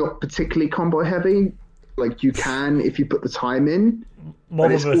not particularly combo heavy. Like, you can if you put the time in. Marvel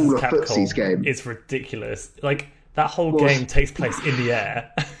but it's all a Capcom footsies game. It's ridiculous. Like, that whole game takes place in the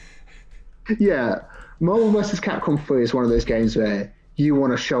air. Yeah. Marvel vs. Capcom 3 is one of those games where you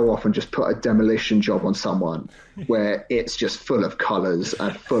want to show off and just put a demolition job on someone where it's just full of colors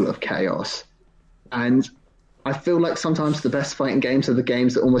and full of chaos. And I feel like sometimes the best fighting games are the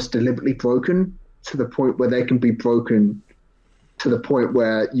games that are almost deliberately broken to the point where they can be broken to the point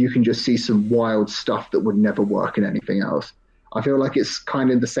where you can just see some wild stuff that would never work in anything else. I feel like it's kind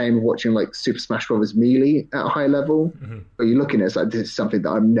of the same as watching like Super Smash Bros. Melee at a high level, but you're looking at it, it's like, this is something that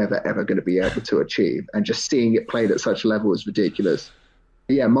I'm never ever going to be able to achieve, and just seeing it played at such a level is ridiculous.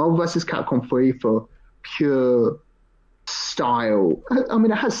 But yeah, Marvel vs. Capcom 3 for pure style. I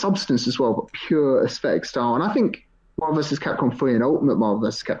mean, it has substance as well, but pure aesthetic style. And I think Marvel vs. Capcom 3 and Ultimate Marvel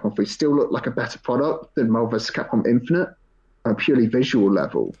vs. Capcom 3 still look like a better product than Marvel vs. Capcom Infinite on a purely visual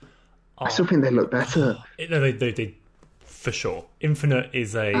level. I still think they look better. No, they for sure. Infinite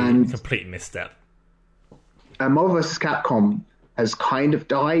is a complete misstep. Marvel vs. Capcom has kind of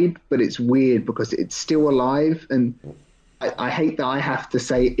died, but it's weird because it's still alive. And I hate that I have to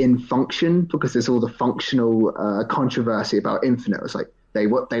say in function because there's all the functional controversy about Infinite. It's like they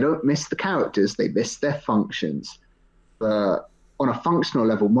don't miss the characters, they miss their functions. But on a functional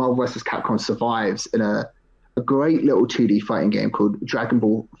level, Marvel vs. Capcom survives in a great little 2D fighting game called Dragon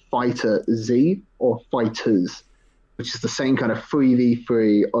Ball Fighter Z, or Fighters, which is the same kind of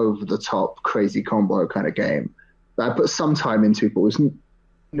 3v3 over-the-top crazy combo kind of game that I put some time into, but was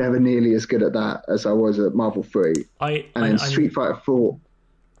never nearly as good at that as I was at Marvel 3. Street Fighter 4.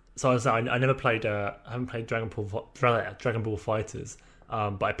 So I never played. I haven't played Dragon Ball Fighters,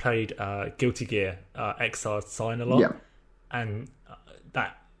 but I played Guilty Gear XR Sign a lot, yeah. And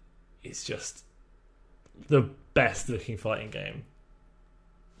that is just the best looking fighting game.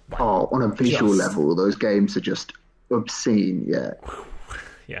 Oh, on a visual level, those games are just obscene. Yeah.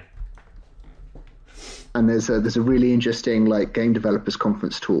 Yeah. And there's a really interesting like game developers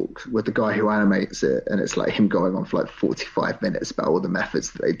conference talk with the guy who animates it, and it's like him going on for like 45 minutes about all the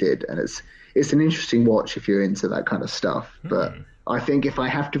methods that they did, and it's an interesting watch if you're into that kind of stuff. But I think if I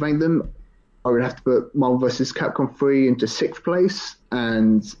have to rank them, I would have to put Marvel vs. Capcom 3 into 6th place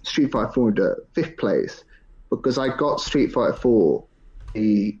and Street Fighter 4 into 5th place, because I got Street Fighter 4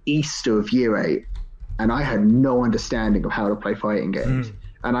 the Easter of year 8, and I had no understanding of how to play fighting games,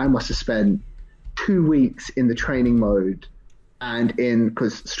 and I must have spent 2 weeks in the training mode, and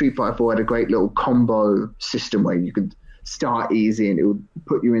because Street Fighter 4 had a great little combo system where you could start easy and it would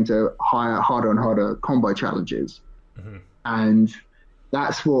put you into harder and harder combo challenges. And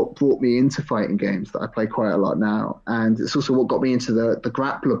that's what brought me into fighting games that I play quite a lot now. And it's also what got me into the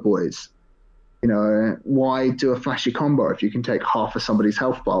grappler boys. You know, why do a flashy combo if you can take half of somebody's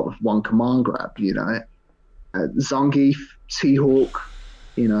health bar with one command grab, you know? Zangief, T-Hawk,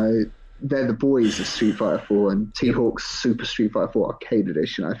 you know, they're the boys of Street Fighter 4, and T-Hawk's Super Street Fighter 4 Arcade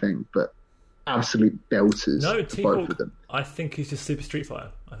Edition, I think, but absolute belters. No, T-Hawk, both of them. I think he's just Super Street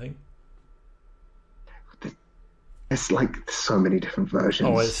Fighter, I think. It's like so many different versions.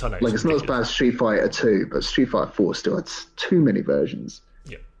 Oh, it's not as bad as Street Fighter 2, but Street Fighter 4 still has too many versions.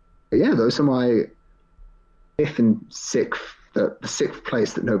 Yeah. But yeah, those are my 5th and 6th, the 6th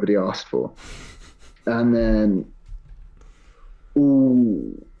place that nobody asked for. And then,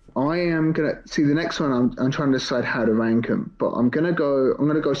 I am gonna see the next one. I'm trying to decide how to rank them, but I'm gonna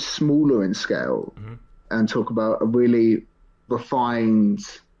go smaller in scale and talk about a really refined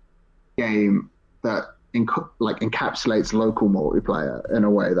game that encapsulates local multiplayer in a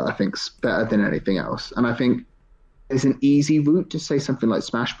way that I think's better than anything else. And I think there's an easy route to say something like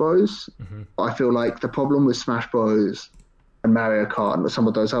Smash Bros. I feel like the problem with Smash Bros. And Mario Kart and some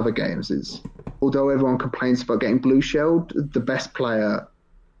of those other games is, although everyone complains about getting blue shelled, the best player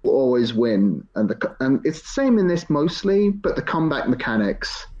will always win. And it's the same in this mostly, but the comeback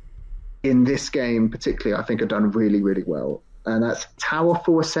mechanics in this game particularly, I think, are done really, really well. And that's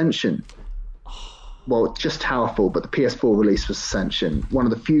Towerfall Ascension. Well, just Towerfall, but the PS4 release was Ascension. One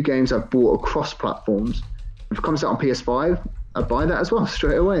of the few games I've bought across platforms. If it comes out on PS5, I'd buy that as well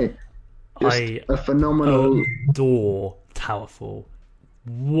straight away. A phenomenal... adore Towerfall.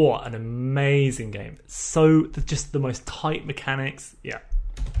 What an amazing game. So, just the most tight mechanics. Yeah.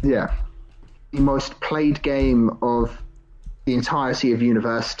 The most played game of the entirety of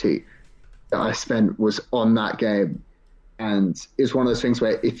university that I spent was on that game. And it's one of those things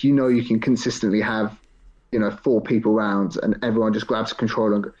where if you know you can consistently have, 4 people around and everyone just grabs a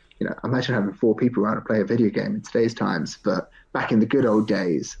controller and, imagine having 4 people around to play a video game in today's times. But back in the good old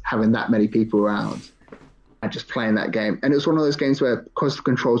days, having that many people around and just playing that game. And it was one of those games where, because the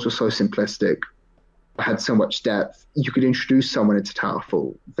controls were so simplistic, I had so much depth, you could introduce someone into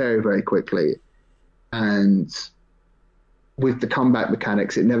Towerfall very, very quickly. And with the comeback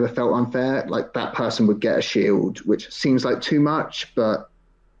mechanics, it never felt unfair. Like that person would get a shield, which seems like too much, but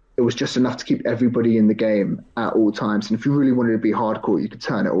it was just enough to keep everybody in the game at all times. And if you really wanted to be hardcore, you could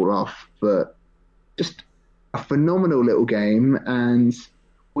turn it all off. But just a phenomenal little game, and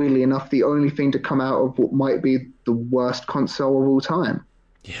weirdly enough, the only thing to come out of what might be the worst console of all time.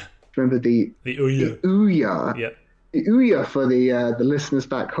 Yeah. Remember the Ouya. The Ouya. Yeah. The Ouya, for the listeners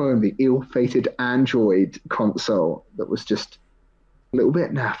back home, the ill-fated Android console that was just a little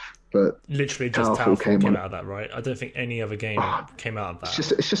bit naff, but literally just Towerfall came out of that, right? I don't think any other game came out of that.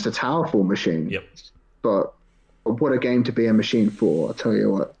 It's just a Towerfall machine. Yep. But what a game to be a machine for, I'll tell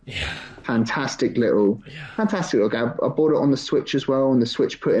you what. Yeah. Fantastic little game. I bought it on the Switch as well, and the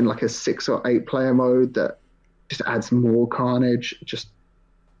Switch put in like a 6 or 8 player mode that just adds more carnage. Just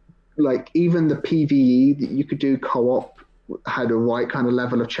like even the PvE that you could do co-op had a right kind of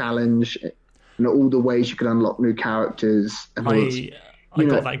level of challenge, and all the ways you could unlock new characters. And I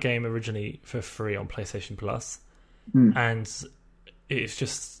got that game originally for free on PlayStation Plus, and it's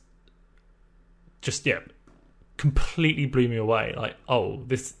just completely blew me away. Like, oh,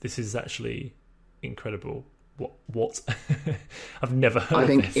 this is actually incredible. What? I've never heard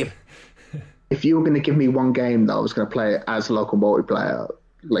of this. If you were going to give me one game that I was going to play as local multiplayer,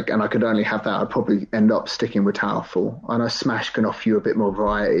 and I could only have that, I'd probably end up sticking with Towerfall. I know Smash can offer you a bit more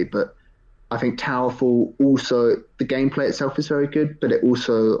variety, but I think Towerfall also, the gameplay itself is very good, but it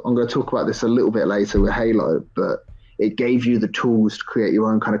also, I'm going to talk about this a little bit later with Halo, but it gave you the tools to create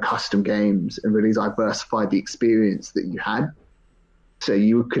your own kind of custom games and really diversify the experience that you had. So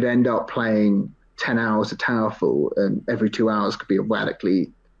you could end up playing 10 hours of Towerfall, and every 2 hours could be a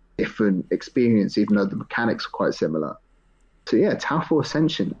radically different experience, even though the mechanics are quite similar. So yeah, Towerfall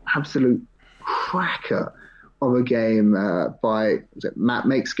Ascension, absolute cracker of a game by Matt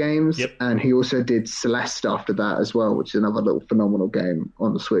Makes Games. Yep. And he also did Celeste after that as well, which is another little phenomenal game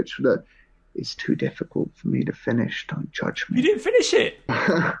on the Switch that is too difficult for me to finish. Don't judge me. You didn't finish it?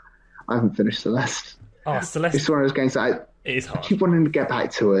 I haven't finished Celeste. Oh, Celeste. It's one of those games that it is hard. I keep wanting to get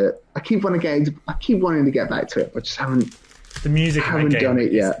back to it. I keep wanting to get back to it, but just haven't. The music in that game done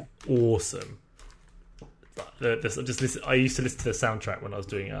it yet. Awesome. I used to listen to the soundtrack when I was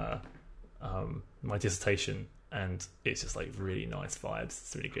doing my dissertation, and it's just like really nice vibes.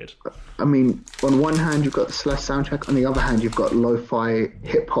 It's really good. I mean, on one hand you've got the Celeste soundtrack, on the other hand you've got lo-fi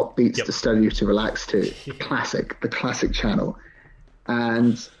hip hop beats to study to relax to. The classic channel.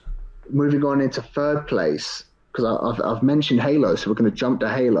 And moving on into third place, because I've mentioned Halo, so we're going to jump to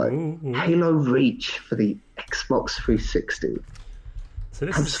Halo. Ooh. Halo Reach for the Xbox 360. So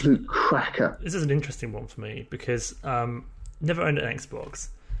this absolute cracker. This is an interesting one for me because never owned an Xbox,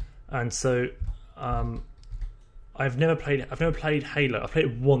 and so I've never played Halo. I've played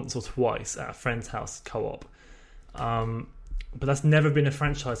it once or twice at a friend's house co-op, but that's never been a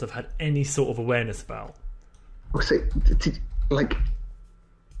franchise I've had any sort of awareness about. So,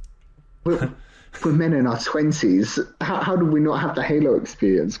 we're men in our 20s. How do we not have the Halo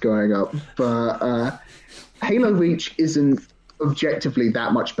experience growing up? But Halo Reach isn't objectively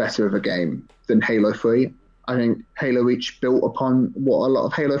that much better of a game than Halo 3. I think Halo Reach built upon what a lot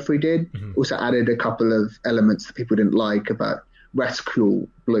of Halo 3 did. Mm-hmm. Also added a couple of elements that people didn't like about reticule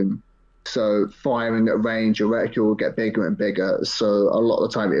bloom. So firing at range, your reticule will get bigger and bigger. So a lot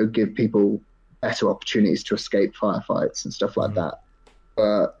of the time it would give people better opportunities to escape firefights and stuff like that.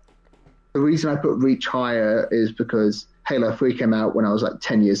 But the reason I put Reach higher is because Halo 3 came out when I was like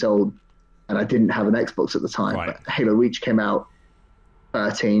 10 years old and I didn't have an Xbox at the time. Right. But Halo Reach came out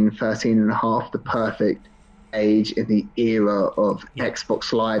 13 and a half, the perfect age in the era of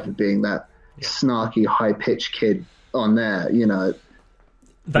Xbox Live and being that snarky, high-pitched kid on there,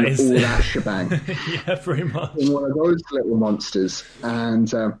 that is all that shebang. Yeah, pretty much. In one of those little monsters.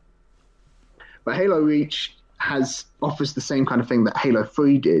 And but Halo Reach offers the same kind of thing that Halo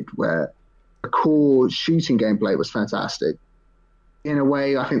 3 did, where the core shooting gameplay was fantastic. In a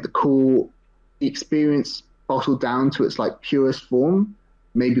way, I think the experience bottled down to its purest form.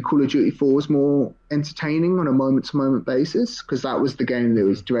 Maybe Call of Duty 4 was more entertaining on a moment-to-moment basis because that was the game that it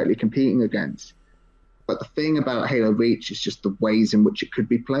was directly competing against. But the thing about Halo Reach is just the ways in which it could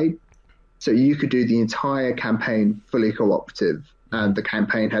be played. So you could do the entire campaign fully cooperative, and the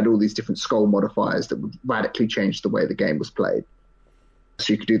campaign had all these different skull modifiers that would radically change the way the game was played.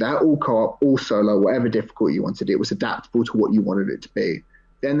 So you could do that all co-op, all solo, whatever difficulty you wanted. It was adaptable to what you wanted it to be.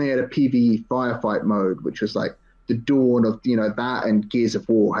 Then they had a PvE firefight mode, which was like the dawn of, that, and Gears of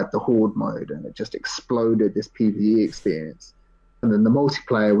War had the Horde mode, and it just exploded this PvE experience. And then the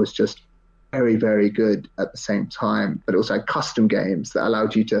multiplayer was just very, very good at the same time, but it also had custom games that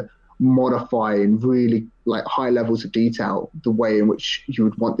allowed you to modify in really like high levels of detail the way in which you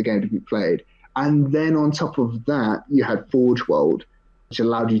would want the game to be played. And then on top of that, you had Forge World, which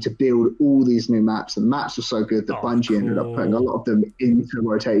allowed you to build all these new maps. And maps were so good that Bungie ended up putting a lot of them into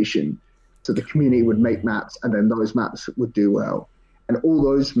rotation. So the community would make maps, and then those maps would do well. And all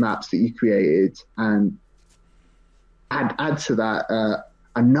those maps that you created, and add to that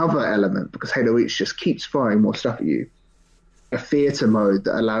another element, because Halo Reach just keeps throwing more stuff at you. A theater mode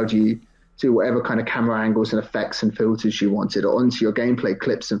that allowed you to do whatever kind of camera angles and effects and filters you wanted onto your gameplay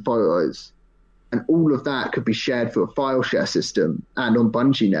clips and photos. And all of that could be shared through a file share system and on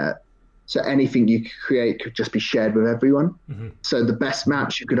BungieNet. So anything you could create could just be shared with everyone. Mm-hmm. So the best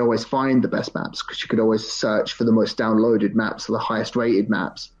maps, you could always find the best maps, because you could always search for the most downloaded maps or the highest rated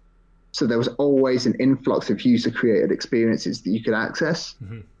maps. So there was always an influx of user-created experiences that you could access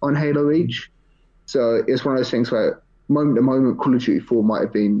on Halo Reach. So it's one of those things where moment-to-moment Call of Duty 4 might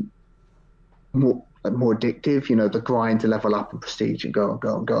have been more addictive, you know, the grind to level up and prestige and go and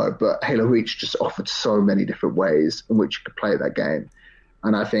go and go. But Halo Reach just offered so many different ways in which you could play that game.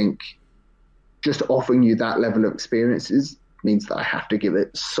 And I think just offering you that level of experiences means that I have to give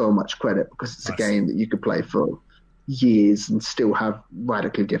it so much credit, because it's a game that you could play for years and still have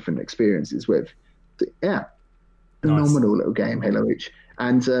radically different experiences with. So, yeah, phenomenal little game, Halo Reach.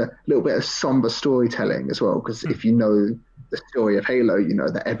 And a little bit of somber storytelling as well, because if you know the story of Halo, you know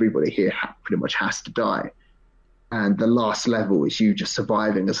that everybody here pretty much has to die. And the last level is you just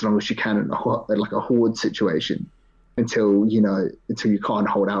surviving as long as you can in like a horde situation until you can't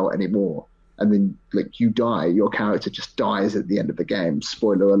hold out anymore. And then like you die, your character just dies at the end of the game.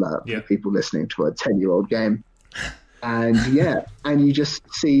 Spoiler alert for people listening to a 10-year-old game. And and you just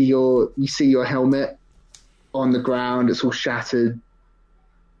see your helmet on the ground, it's all shattered,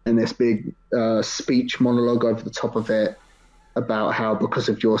 and this big speech monologue over the top of it about how because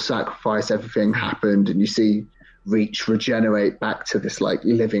of your sacrifice everything happened, and you see Reach regenerate back to this like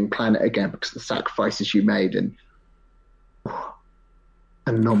living planet again because of the sacrifices you made. And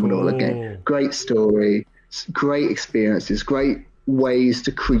phenomenal again, great story, great experiences, great ways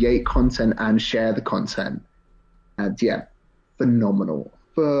to create content and share the content. And phenomenal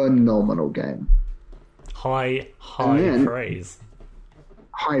game. High praise.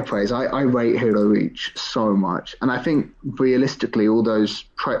 High praise. I rate Halo Reach so much, and I think realistically, all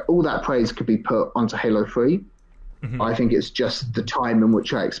that praise could be put onto Halo 3. Mm-hmm. I think it's just the time in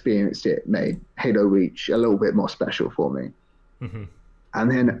which I experienced it made Halo Reach a little bit more special for me. Mm-hmm.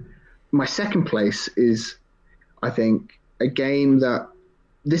 And then my second place is, I think, a game that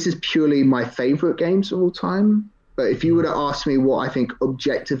this is purely my favorite games of all time. But if you were to ask me what I think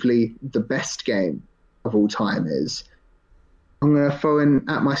objectively the best game of all time is, I'm going to throw in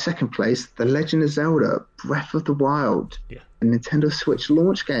at my second place The Legend of Zelda Breath of the Wild, a Nintendo Switch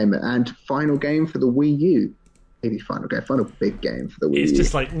launch game and final game for the Wii U. Maybe final big game for the Wii U. It's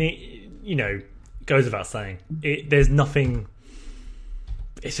just like, goes without saying. There's nothing...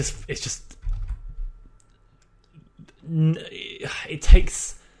 It's just... It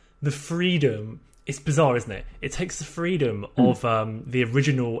takes the freedom... It's bizarre, isn't it? It takes the freedom of the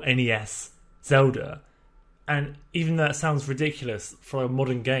original NES Zelda, and even though it sounds ridiculous for a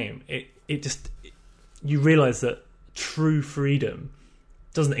modern game, you realise that true freedom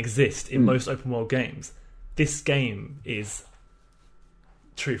doesn't exist in most open world games. This game is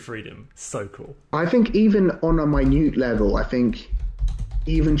true freedom. So cool. I think even on a minute level,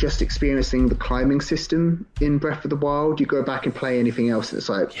 even just experiencing the climbing system in Breath of the Wild, you go back and play anything else, and it's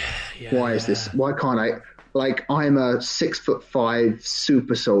like, why is this? Why can't I? Like, I'm a 6'5"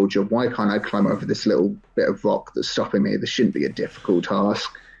 super soldier. Why can't I climb over this little bit of rock that's stopping me? This shouldn't be a difficult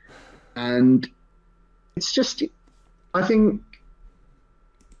task. And it's just, I think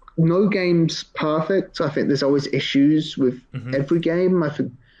no game's perfect. I think there's always issues with every game. I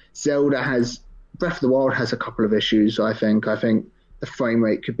think Breath of the Wild has a couple of issues, I think. The frame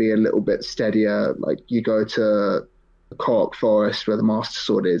rate could be a little bit steadier. Like, you go to the Cork Forest where the Master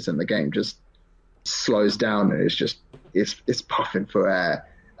Sword is, and the game just slows down, and it's puffing for air.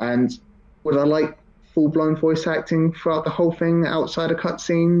 And would I like full-blown voice acting throughout the whole thing outside of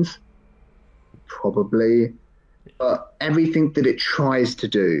cutscenes? Probably. But everything that it tries to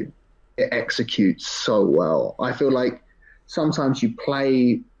do, it executes so well. I feel like sometimes you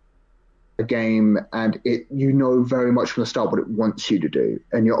play a game and very much from the start what it wants you to do,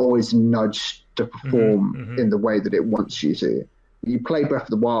 and you're always nudged to perform in the way that it wants you to. You play Breath of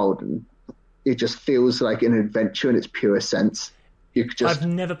the Wild and it just feels like an adventure in its purest sense. I've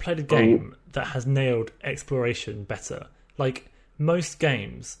never played a game that has nailed exploration better. Like, most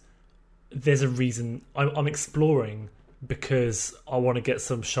games, there's a reason I'm exploring because I want to get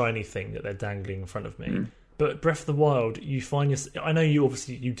some shiny thing that they're dangling in front of me. But Breath of the Wild, you find I know you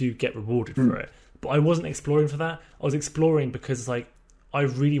obviously you do get rewarded for it, but I wasn't exploring for that. I was exploring because like I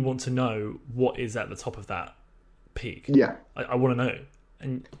really want to know what is at the top of that peak. Yeah, I want to know,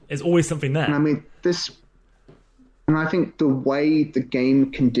 and there's always something there. And I mean and I think the way the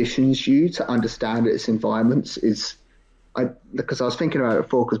game conditions you to understand its environments is, because I was thinking about it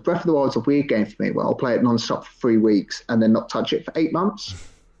before, because Breath of the Wild is a weird game for me where I'll play it non-stop for 3 weeks and then not touch it for 8 months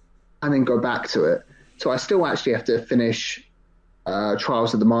and then go back to it. So I still actually have to finish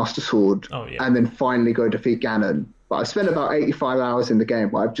Trials of the Master Sword and then finally go defeat Ganon. But I spent about 85 hours in the game,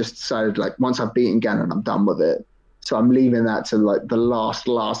 but I've just decided, like, once I've beaten Ganon, I'm done with it. So I'm leaving that to, like, the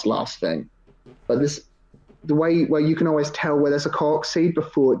last thing. But the way where you can always tell where there's a Korok seed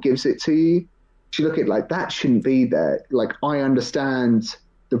before it gives it to you, you look at like, that shouldn't be there. Like, I understand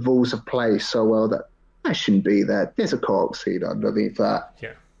the rules of play so well that shouldn't be there. There's a Korok seed underneath that.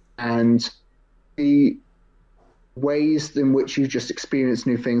 Yeah. And the ways in which you just experience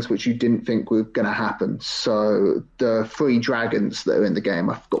new things which you didn't think were going to happen. So the 3 dragons that are in the game,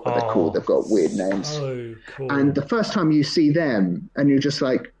 I forgot what they're called. They've got weird names. Oh, cool. And the first time you see them and you're just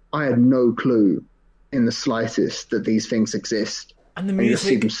like, I had no clue in the slightest that these things exist. And the music, you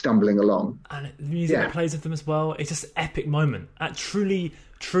see them stumbling along. And the music that plays with them as well. It's just an epic moment. At truly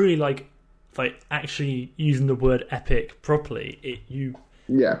like actually using the word epic properly,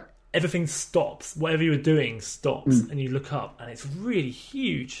 everything stops. Whatever you were doing stops, and you look up, and it's really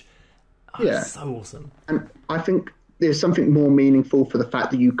huge. It's so awesome. And I think there's something more meaningful for the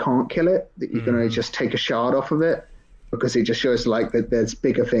fact that you can't kill it, that you can only just take a shard off of it, because it just shows like that there's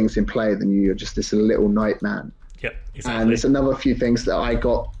bigger things in play than you. You're just this little night man. Yep, exactly. And there's another few things that I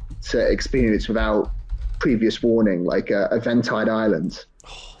got to experience without previous warning, like Eventide Island.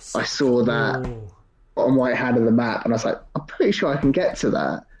 I saw that on my hand of the map, and I was like, I'm pretty sure I can get to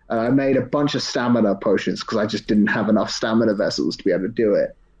that. And I made a bunch of stamina potions because I just didn't have enough stamina vessels to be able to do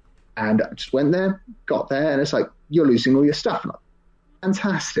it. And I just went there, got there, and it's like, you're losing all your stuff. And I'm like,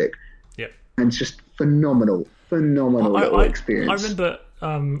 fantastic. Yep. And it's just phenomenal little experience. I remember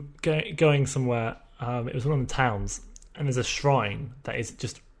going somewhere. It was one of the towns, and there's a shrine that is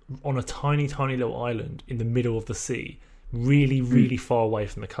just on a tiny, tiny little island in the middle of the sea, really, really far away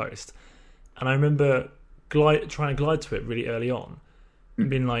from the coast. And I remember trying to glide to it really early on, and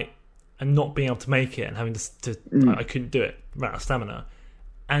being like, and not being able to make it, and having to I couldn't do it, ran out of stamina,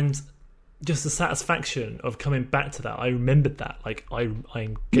 and just the satisfaction of coming back to that. I remembered that, like,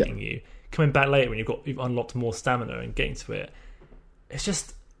 I'm getting you. Coming back later when you've unlocked more stamina and getting to it, it's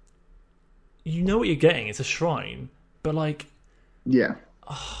just, you know what you're getting. It's a shrine, but like,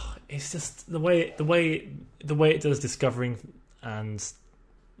 it's just the way it does discovering, and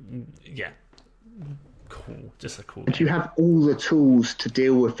cool, just a cool. And you have all the tools to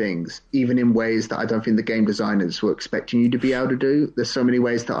deal with things, even in ways that I don't think the game designers were expecting you to be able to do. There's so many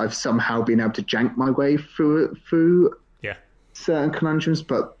ways that I've somehow been able to jank my way through certain conundrums,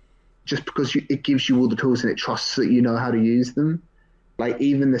 but just because it gives you all the tools and it trusts that you know how to use them. Like,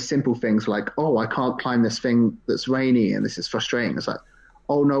 even the simple things like, oh, I can't climb this thing that's rainy and this is frustrating. It's like,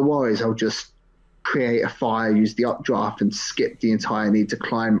 oh, no worries, I'll just create a fire, use the updraft, and skip the entire need to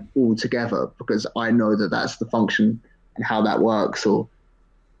climb altogether because I know that that's the function and how that works. Or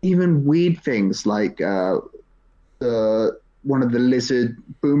even weird things like one of the lizard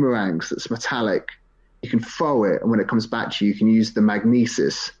boomerangs that's metallic. You can throw it, and when it comes back to you, you can use the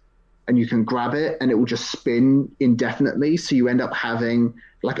magnesis, and you can grab it, and it will just spin indefinitely. So you end up having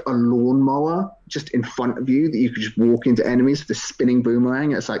like a lawnmower just in front of you that you could just walk into enemies with this spinning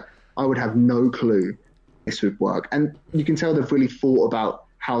boomerang. It's like, I would have no clue this would work. And you can tell they've really thought about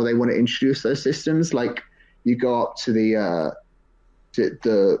how they want to introduce those systems. Like, you go up to the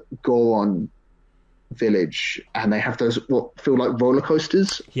Goron village, and they have those what feel like roller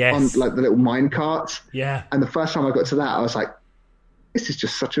coasters on like the little mine carts. Yeah. And the first time I got to that, I was like, this is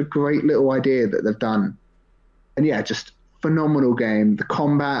just such a great little idea that they've done. And yeah, just phenomenal game. The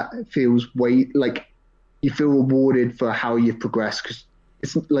combat feels like you feel rewarded for how you've progressed, because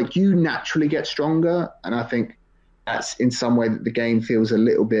it's like you naturally get stronger. And I think that's in some way that the game feels a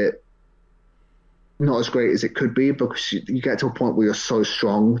little bit not as great as it could be, because you get to a point where you're so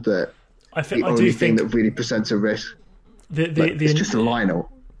strong that the only thing that really presents a risk, it's just a Lionel.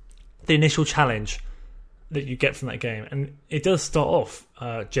 The initial challenge that you get from that game, and it does start off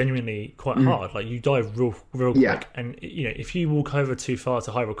genuinely quite hard. Like, you die real quick, and you know, if you walk over too far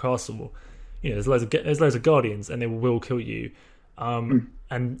to Hyrule Castle, you know, there's loads of guardians, and they will kill you.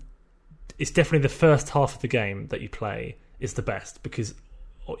 And it's definitely the first half of the game that you play is the best, because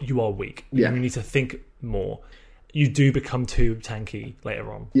you are weak. You need to think more. you do become too tanky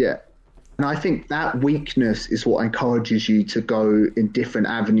later on. Yeah. And I think that weakness is what encourages you to go in different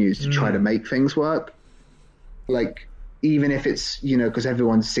avenues to try to make things work. Like, even if it's, you know, because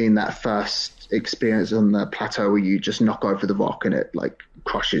everyone's seen that first experience on the plateau where you just knock over the rock and it like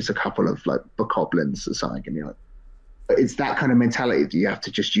crushes a couple of like bokoblins or something, and you're like, but it's that kind of mentality that you have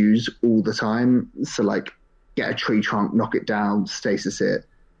to just use all the time. So like, get a tree trunk, knock it down, stasis it,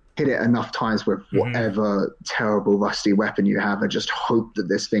 hit it enough times with whatever terrible rusty weapon you have, and just hope that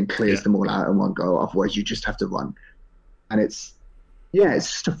this thing clears them all out in one go. Otherwise you just have to run. And it's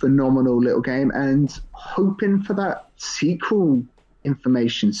just a phenomenal little game, and hoping for that sequel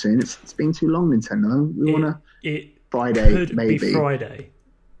information soon. It's been too long, Nintendo. We want to Friday, maybe.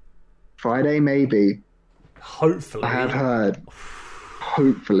 Friday, maybe. Hopefully. I have heard.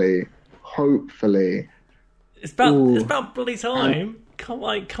 Hopefully. It's about bloody time. Come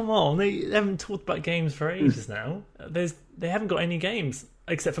on. They haven't talked about games for ages now. They haven't got any games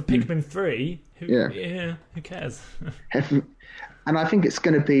except for Pikmin 3. Who cares? And I think it's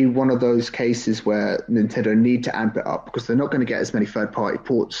going to be one of those cases where Nintendo need to amp it up, because they're not going to get as many third-party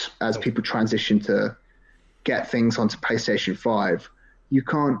ports as people transition to get things onto PlayStation 5. You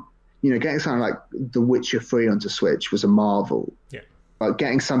can't, getting something like The Witcher 3 onto Switch was a marvel. Yeah. But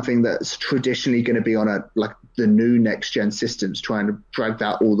getting something that's traditionally going to be on the new next-gen systems, trying to drag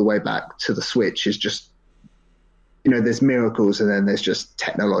that all the way back to the Switch is just, there's miracles and then there's just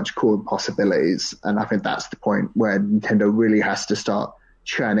technological impossibilities. And I think that's the point where Nintendo really has to start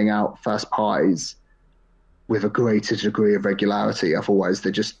churning out first parties with a greater degree of regularity. Otherwise,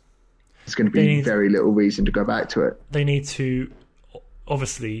 there's going to be very little reason to go back to it. They need to,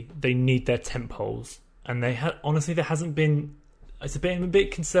 obviously, they need their tentpoles. And honestly, there hasn't been, it's a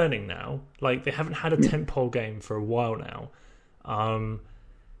bit concerning now. Like, they haven't had a tentpole game for a while now.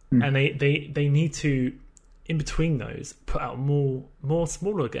 And they need to, in between those, put out more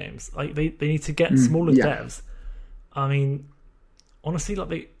smaller games. Like they need to get smaller devs. I mean, honestly, like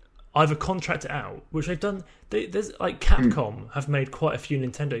they either contract it out, which they've done. There's like Capcom have made quite a few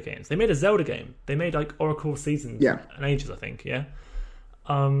Nintendo games. They made a Zelda game. They made like Oracle Seasons and Ages, I think. Yeah.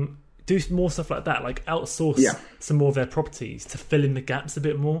 Do more stuff like that. Like outsource some more of their properties to fill in the gaps a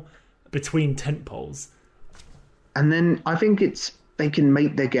bit more between tentpoles. And then I think they can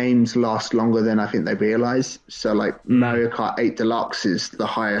make their games last longer than I think they realize. So like Mario Kart 8 Deluxe is the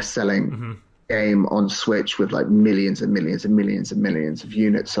highest selling game on Switch with like millions and millions and millions and millions of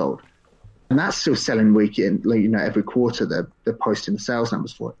units sold. And that's still selling weekend, every quarter they're posting the sales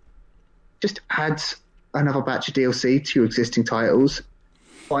numbers for it. Just add another batch of DLC to your existing titles.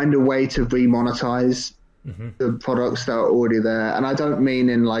 Find a way to remonetize the products that are already there. And I don't mean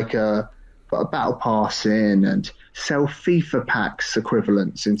in like put a battle pass in and sell FIFA packs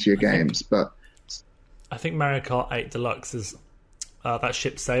equivalents into your games, but I think Mario Kart 8 Deluxe is that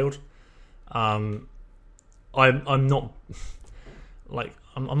ship sailed. I'm not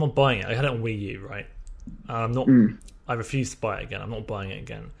buying it. I had it on Wii U, right? I'm not. I refuse to buy it again. I'm not buying it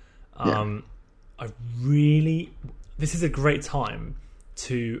again. This is a great time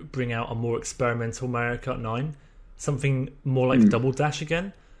to bring out a more experimental Mario Kart 9, something more like Double Dash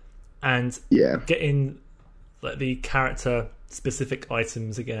again. And get in like the character specific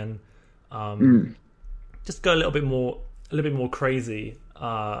items again. Just go a little bit more crazy.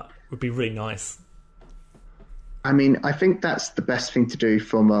 Would be really nice. I mean, I think that's the best thing to do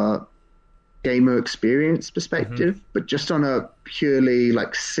from a gamer experience perspective, but just on a purely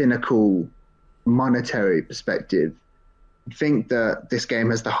like cynical monetary perspective, I think that this game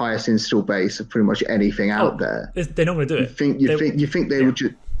has the highest install base of pretty much anything out there. They're not going to do it. You think they would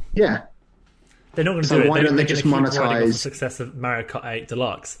just they're not going to do it. Why don't they just monetize the success of Mario Kart 8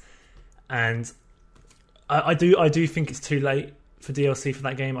 Deluxe? And I do think it's too late for DLC for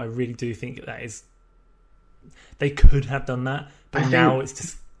that game. I really do think that is. They could have done that, but now it's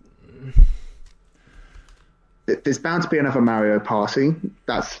just. There's bound to be another Mario Party.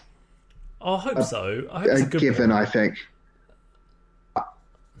 That's. I hope so. I hope it's a good given. One. I think.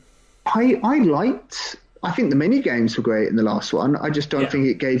 I think the mini games were great in the last one. I just don't think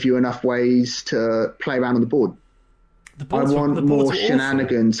it gave you enough ways to play around on the board. I want more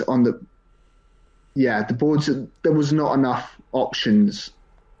shenanigans on the. Yeah, the boards. There was not enough options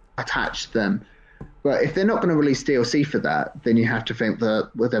attached to them. But if they're not going to release DLC for that, then you have to think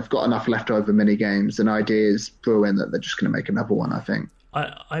that they've got enough leftover mini games and ideas brewing that they're just going to make another one. I think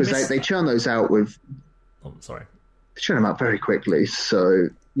because they churn those out with. Oh, sorry. They churn them out very quickly, so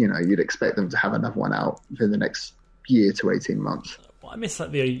you'd expect them to have another one out within the next year to 18 months. Well, I miss like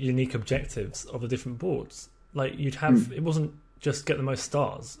the unique objectives of the different boards. Like you'd have, it wasn't just get the most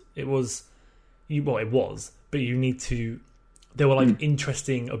stars. It was, but you need to. There were like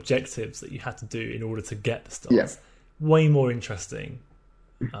interesting objectives that you had to do in order to get the stars. Yeah. Way more interesting.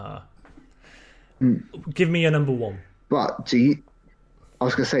 Give me your number one. But I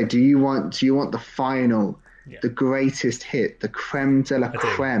was going to say, do you want the final, the greatest hit, the creme de la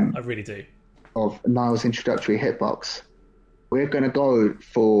creme? I really do. Of Niall's introductory hitbox. We're going to go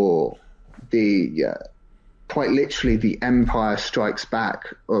for the quite literally the Empire Strikes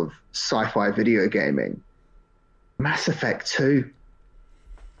Back of sci-fi video gaming. Mass Effect 2.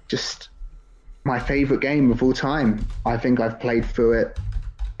 Just my favorite game of all time. I think I've played through it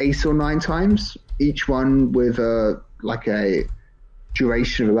 8 or 9 times, each one with a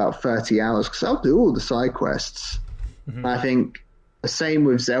duration of about 30 hours, because I'll do all the side quests. I think the same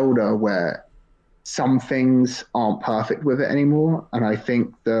with Zelda, where some things aren't perfect with it anymore, and I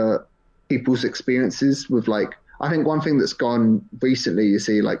think the people's experiences with, like, I think one thing that's gone recently, you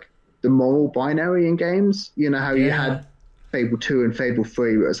see, like, the moral binary in games. You know how you had Fable 2 and Fable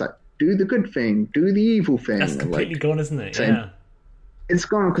 3, where it's like, do the good thing, do the evil thing. That's completely gone, isn't it? It's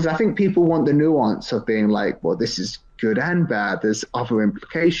gone, because I think people want the nuance of being like, well, this is good and bad. There's other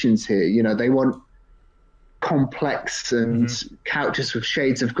implications here. You know, they want complex and characters with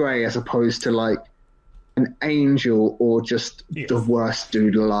shades of grey, as opposed to like an angel or just the worst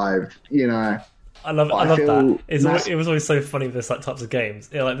dude alive. You know, I love that. It was always so funny with this like types of games.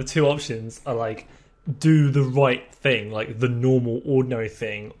 Yeah, like the two options are like, do the right thing, like the normal, ordinary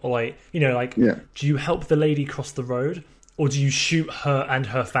thing, or like, you know, like, do you help the lady cross the road, or do you shoot her and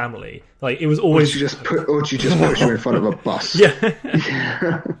her family? Like, it was always. Or do you just push her in front of a bus?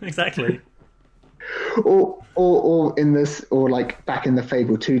 Yeah, exactly. Or in this, or like back in the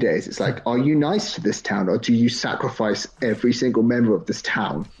Fable 2 days, it's like, are you nice to this town, or do you sacrifice every single member of this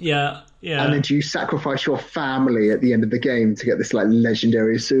town? Yeah. And then do you sacrifice your family at the end of the game to get this like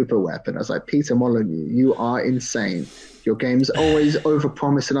legendary super weapon? I was like, Peter Molyneux, you are insane. Your games always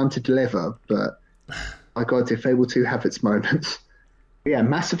overpromise and under-deliver, but my God, did Fable 2 have its moments? Yeah,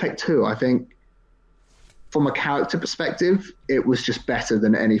 Mass Effect 2, I think, from a character perspective, it was just better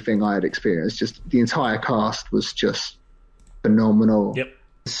than anything I had experienced. Just the entire cast was just phenomenal. Yep.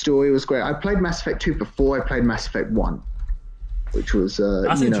 The story was great. I played Mass Effect 2 before I played Mass Effect 1, which was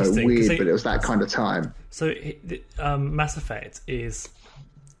weird, but it was that kind of time. So Mass Effect is,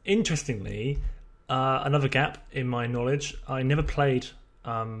 interestingly, another gap in my knowledge. I never played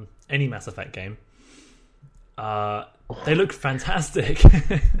any Mass Effect game. They look fantastic.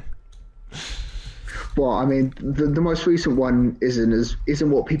 Well, I mean, the most recent one isn't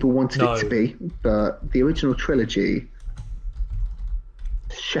what people wanted it to be, but the original trilogy,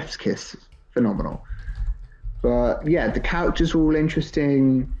 chef's kiss, phenomenal. But yeah, the characters were all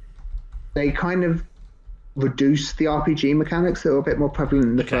interesting. They kind of reduced the RPG mechanics that were a bit more prevalent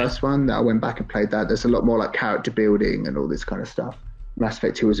in the first one. That I went back and played that. There's a lot more like character building and all this kind of stuff. Mass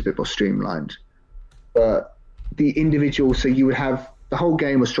Effect 2 was a bit more streamlined. But the individual, so you would have, the whole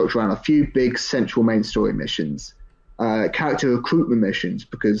game was structured around a few big central main story missions, character recruitment missions,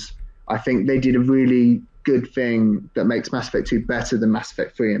 because I think they did a really good thing that makes Mass Effect 2 better than Mass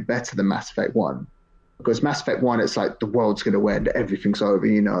Effect 3 and better than Mass Effect 1. Because Mass Effect 1, it's like the world's going to end, everything's over,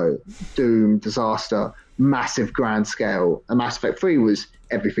 you know, doom, disaster, massive grand scale. And Mass Effect 3 was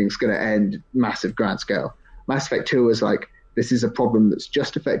everything's going to end, massive grand scale. Mass Effect 2 was like, this is a problem that's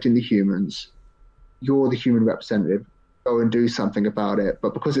just affecting the humans. You're the human representative. Go and do something about it.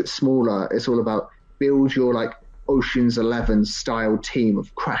 But because it's smaller, it's all about build your like Ocean's 11 style team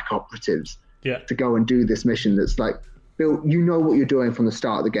of crack operatives to go and do this mission that's like, you know what you're doing from the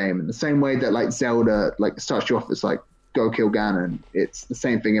start of the game. In the same way that like Zelda like starts you off as like go kill Ganon, it's the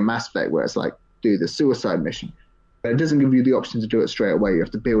same thing in Mass Effect where it's like do the suicide mission, but it doesn't give you the option to do it straight away. You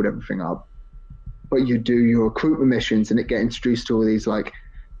have to build everything up, but you do your recruitment missions and it get introduced to all these like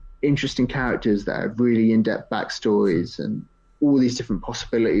interesting characters that have really in-depth backstories and all these different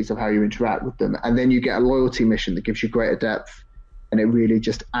possibilities of how you interact with them. And then you get a loyalty mission that gives you greater depth, and it really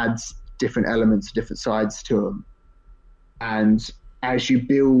just adds different elements, different sides to them. And as you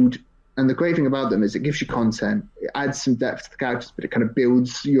build, and the great thing about them is it gives you content, it adds some depth to the characters, but it kind of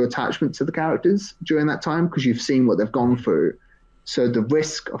builds your attachment to the characters during that time because you've seen what they've gone through. So the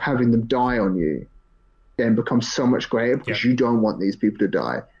risk of having them die on you then becomes so much greater because you don't want these people to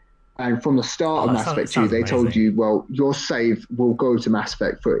die. And from the start of Mass Effect 2, they told you, well, your save will go to Mass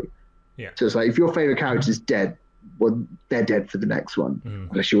Effect 3. Yeah. So it's like, if your favorite character is dead, well, they're dead for the next one,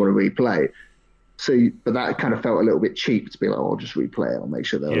 unless you want to replay. So, but that kind of felt a little bit cheap to be like, oh, I'll just replay it. I'll make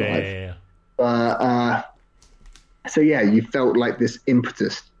sure they're alive. Yeah. But, so yeah, you felt like this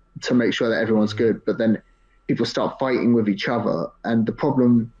impetus to make sure that everyone's good. But then people start fighting with each other. And the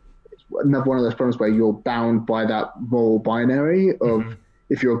problem, another one of those problems where you're bound by that moral binary of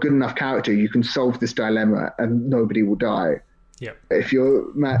if you're a good enough character, you can solve this dilemma and nobody will die. Yep. If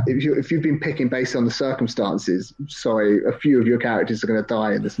you've been picking based on the circumstances, sorry, a few of your characters are going to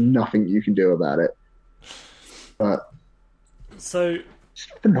die, and there's nothing you can do about it. But it's a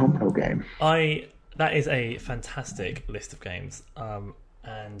phenomenal game. That is a fantastic list of games,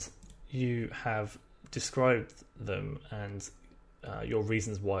 and you have described them and your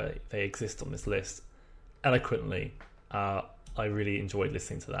reasons why they exist on this list eloquently. I really enjoyed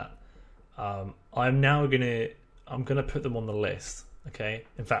listening to that. I'm gonna put them on the list. Okay,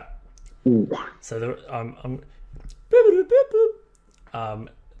 in fact, so they're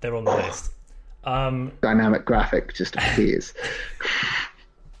on the list. Dynamic graphic just appears.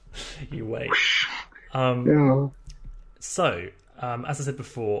 You wait. Yeah. So, as I said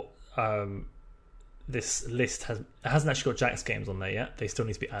before, this list hasn't actually got Jack's games on there yet. They still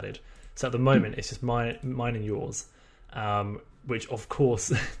need to be added. So at the moment, it's just mine and yours, which of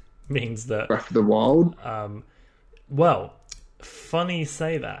course means that Breath of the Wild. Well, funny you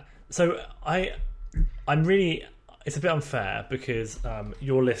say that. So I'm really. It's a bit unfair because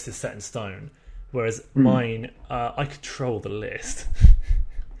your list is set in stone, whereas mine, I control the list.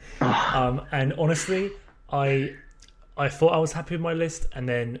 And honestly, I thought I was happy with my list, and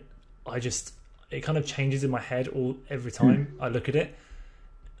then it kind of changes in my head every time I look at it.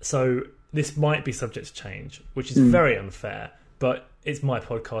 So this might be subject to change, which is very unfair, but it's my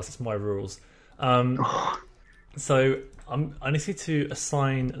podcast, it's my rules. So I need to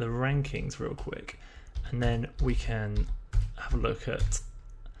assign the rankings real quick, and then we can have a look at.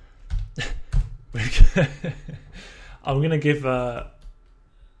 I'm going to give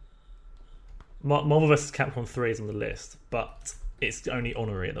Marvel vs. Capcom 3 is on the list, but it's only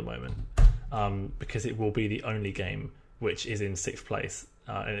honorary at the moment, because it will be the only game which is in 6th place,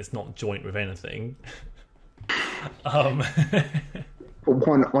 and it's not joint with anything.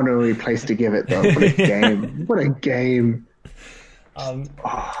 One honorary place to give it, though. What a game! What a game!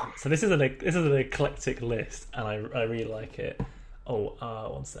 So this is an eclectic list, and I really like it.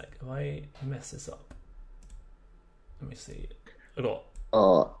 One sec. If I mess this up, let me see. I got.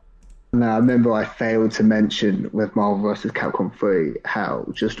 Now, I remember I failed to mention with Marvel vs. Capcom 3 how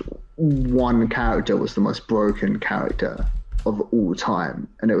just one character was the most broken character of all time,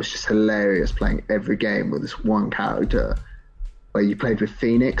 and it was just hilarious playing every game with this one character where you played with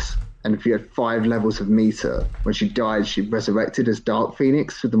Phoenix, and if you had 5 levels of meter, when she died, she resurrected as Dark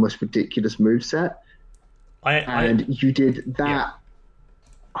Phoenix with the most ridiculous moveset. You did that.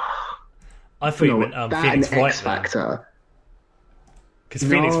 Yeah. I thought you meant Phoenix and Wright. X Factor. Because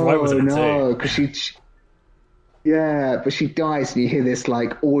Phoenix Wright was in it too. No, because but she dies, and you hear this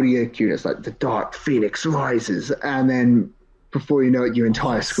like audio cue that's like the Dark Phoenix rises, and then before you know it, your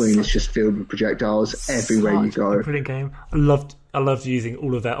entire screen is just filled with projectiles everywhere you go. A brilliant game. I loved using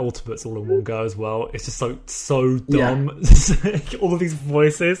all of their ultimates all in one go as well. It's just so dumb. Yeah. All of these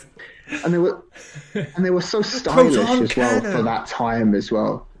voices, and they were so stylish as well for that time as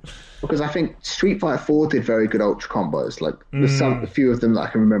well. Because I think Street Fighter 4 did very good ultra combos. Like there's a few of them that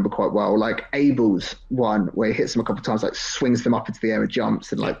I can remember quite well. Like Abel's one where he hits them a couple of times, like swings them up into the air and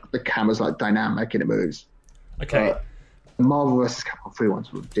jumps, and like the camera's like dynamic and it moves. Okay. The Marvel vs. Capcom 3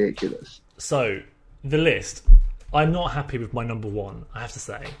 ones were ridiculous. So the list, I'm not happy with my number 1. I have to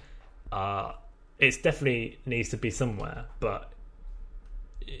say, it's definitely needs to be somewhere, but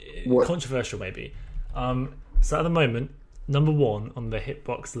controversial maybe. So at the moment, number 1 on the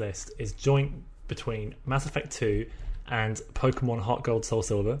Hitbox list is joint between Mass Effect 2 and Pokemon Heart Gold Soul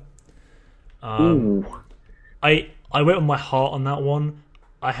Silver. I went with my heart on that one.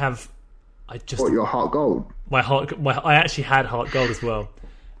 Your Heart Gold? I actually had Heart Gold as well.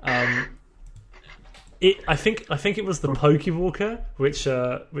 I think it was the Pokewalker, which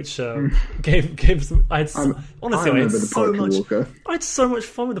gave some. I had so much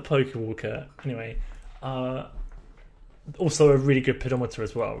fun with the Pokewalker. Anyway, also a really good pedometer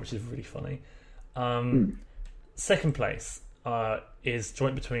as well, which is really funny. Second place is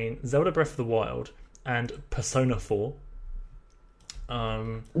joint between Zelda Breath of the Wild and Persona 4.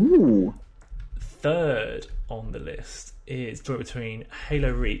 Third on the list is joint between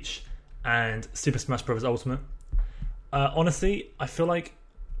Halo Reach and Super Smash Bros. Ultimate. Honestly, I feel like,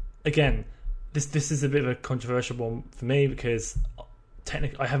 again, this is a bit of a controversial one for me because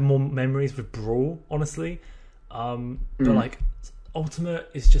technically I have more memories with Brawl, honestly. But like Ultimate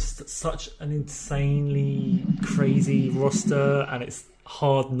is just such an insanely crazy roster, and it's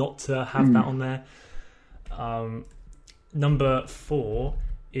hard not to have that on there. Number 4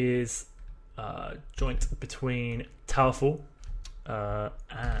 is joint between Towerfall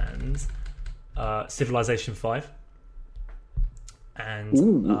and Civilization 5. And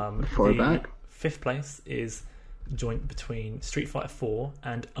the fifth place is joint between Street Fighter 4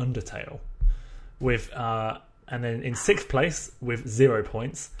 and Undertale. With and then in sixth place with 0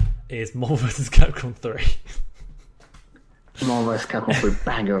 points is Marvel vs. Capcom 3. Marvel vs. Capcom 3,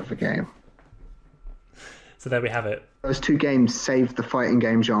 banger of a game. So there we have it. Those two games saved the fighting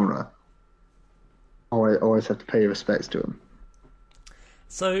game genre. Always have to pay respects to them.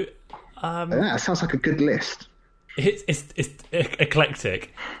 So that sounds like a good list. It's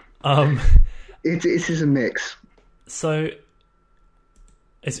eclectic. It is a mix. So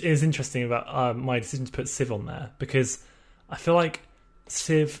it is interesting about my decision to put Civ on there, because I feel like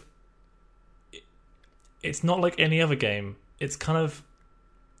Civ, it's not like any other game. It's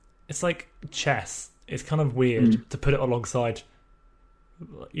like chess. It's kind of weird to put it alongside,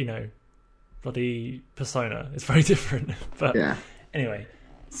 bloody Persona. It's very different. But yeah. Anyway,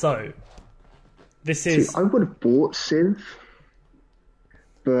 so this is... See, I would have bought Civ,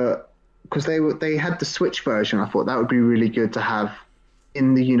 but because they had the Switch version, I thought that would be really good to have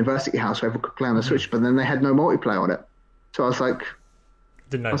in the university house where everyone could play on the Switch, but then they had no multiplayer on it. So I was like...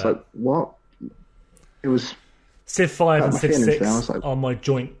 like, what? It was... Civ 5 and Civ 6 are my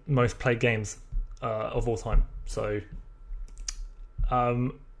joint most played games of all time. So...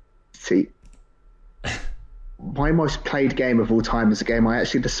 See... My most played game of all time is a game I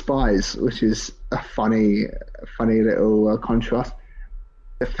actually despise, which is a funny little contrast.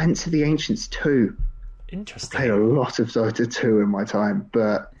 Defense of the Ancients 2. Interesting. I played a lot of Dota 2 in my time,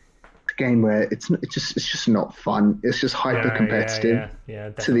 but it's a game where it's just not fun. It's just hyper competitive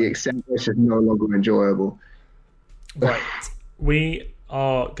to the extent that it's just no longer enjoyable. Right, we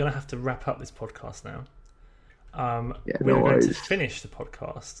are going to have to wrap up this podcast now. We're going to finish the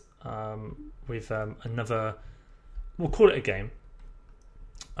podcast with another. We'll call it a game.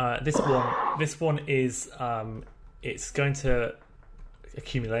 This one is it's going to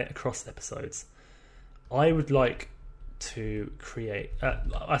accumulate across episodes. I would like to create.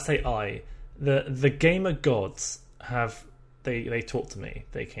 I say the gamer gods have. They talked to me.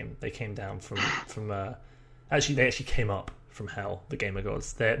 They came down from. They actually came up from hell. The gamer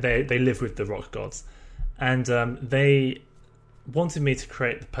gods. They live with the rock gods, and they wanted me to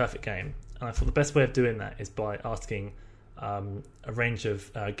create the perfect game. And I thought the best way of doing that is by asking a range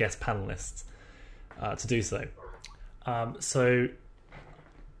of guest panelists to do so. So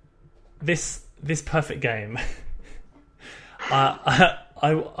this perfect game, I'm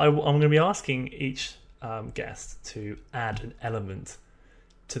going to be asking each guest to add an element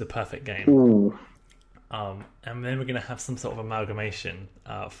to the perfect game. Ooh. And then we're going to have some sort of amalgamation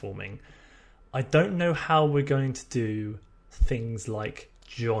forming. I don't know how we're going to do things like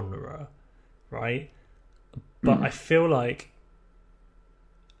genre, right? But I feel like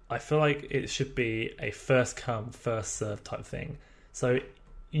it should be a first come, first served type thing. So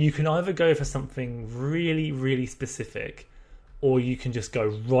you can either go for something really, really specific, or you can just go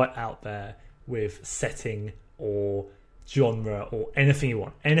right out there with setting or genre or anything you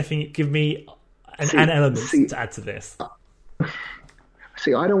want. Anything, give me an element to add to this.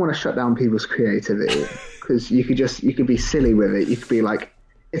 See, I don't want to shut down people's creativity, because you could be silly with it. You could be like,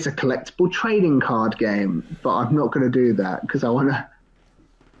 it's a collectible trading card game, but I'm not going to do that because I want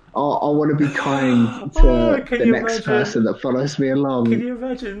to be kind to the next person that follows me along. Can you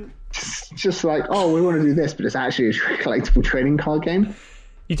imagine? Just like, we want to do this, but it's actually a collectible trading card game.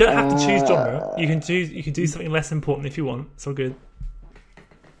 You don't have to choose genre. You can do something less important if you want. It's all good.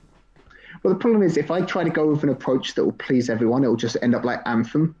 Well, the problem is, if I try to go with an approach that will please everyone, it will just end up like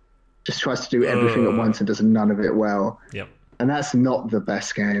Anthem. Just tries to do everything at once and does none of it well. Yep. And that's not the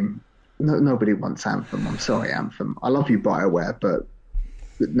best game. Nobody wants Anthem. I'm sorry, Anthem. I love you, BioWare, but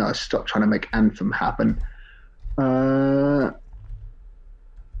no, stop trying to make Anthem happen.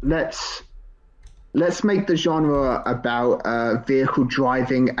 Let's make the genre about vehicle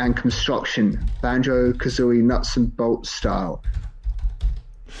driving and construction, Banjo-Kazooie nuts and bolts style.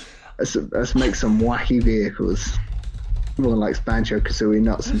 Let's make some wacky vehicles. Everyone likes Banjo-Kazooie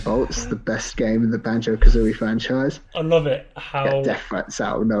nuts and bolts, the best game in the Banjo-Kazooie franchise. I love it. How death threats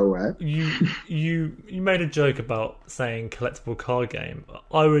out of nowhere. You made a joke about saying collectible card game.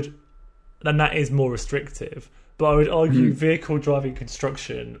 And that is more restrictive. But I would argue vehicle driving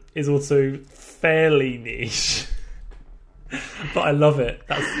construction is also fairly niche. But I love it.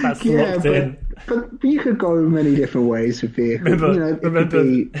 That's locked in. But you could go many different ways with vehicles. It could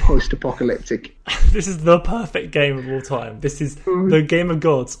be post-apocalyptic. This is the perfect game of all time. This is the game of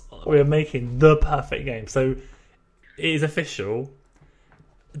gods. We are making the perfect game. So it is official.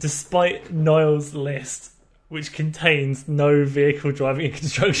 Despite Niall's list which contains no vehicle driving and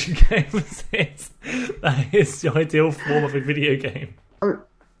construction games. That is the ideal form of a video game.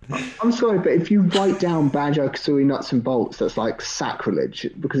 I'm sorry, but if you write down Banjo-Kazooie Nuts and Bolts, that's like sacrilege,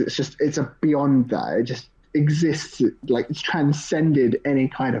 because it's a beyond that. It just exists, like it's transcended any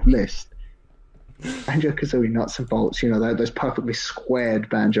kind of list. Banjo-Kazooie Nuts and Bolts, those perfectly squared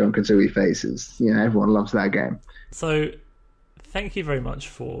Banjo and Kazooie faces. Everyone loves that game. So, thank you very much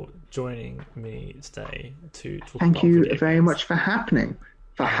for joining me today to talk Thank about you video very games. much for having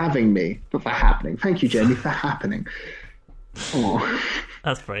me, but for happening. Thank you, Jamie, for happening. Oh,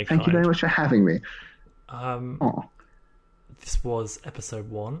 That's very thank you very much for having me. This was episode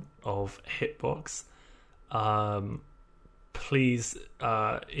 1 of Hitbox. Please,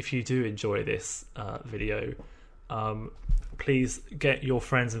 if you do enjoy this video, please get your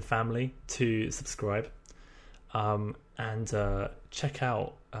friends and family to subscribe, and check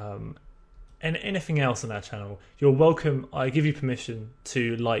out anything else on our channel. You're welcome. I give you permission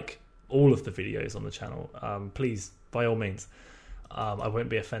to like all of the videos on the channel. Please, by all means. I won't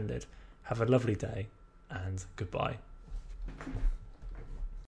be offended. Have a lovely day, and goodbye.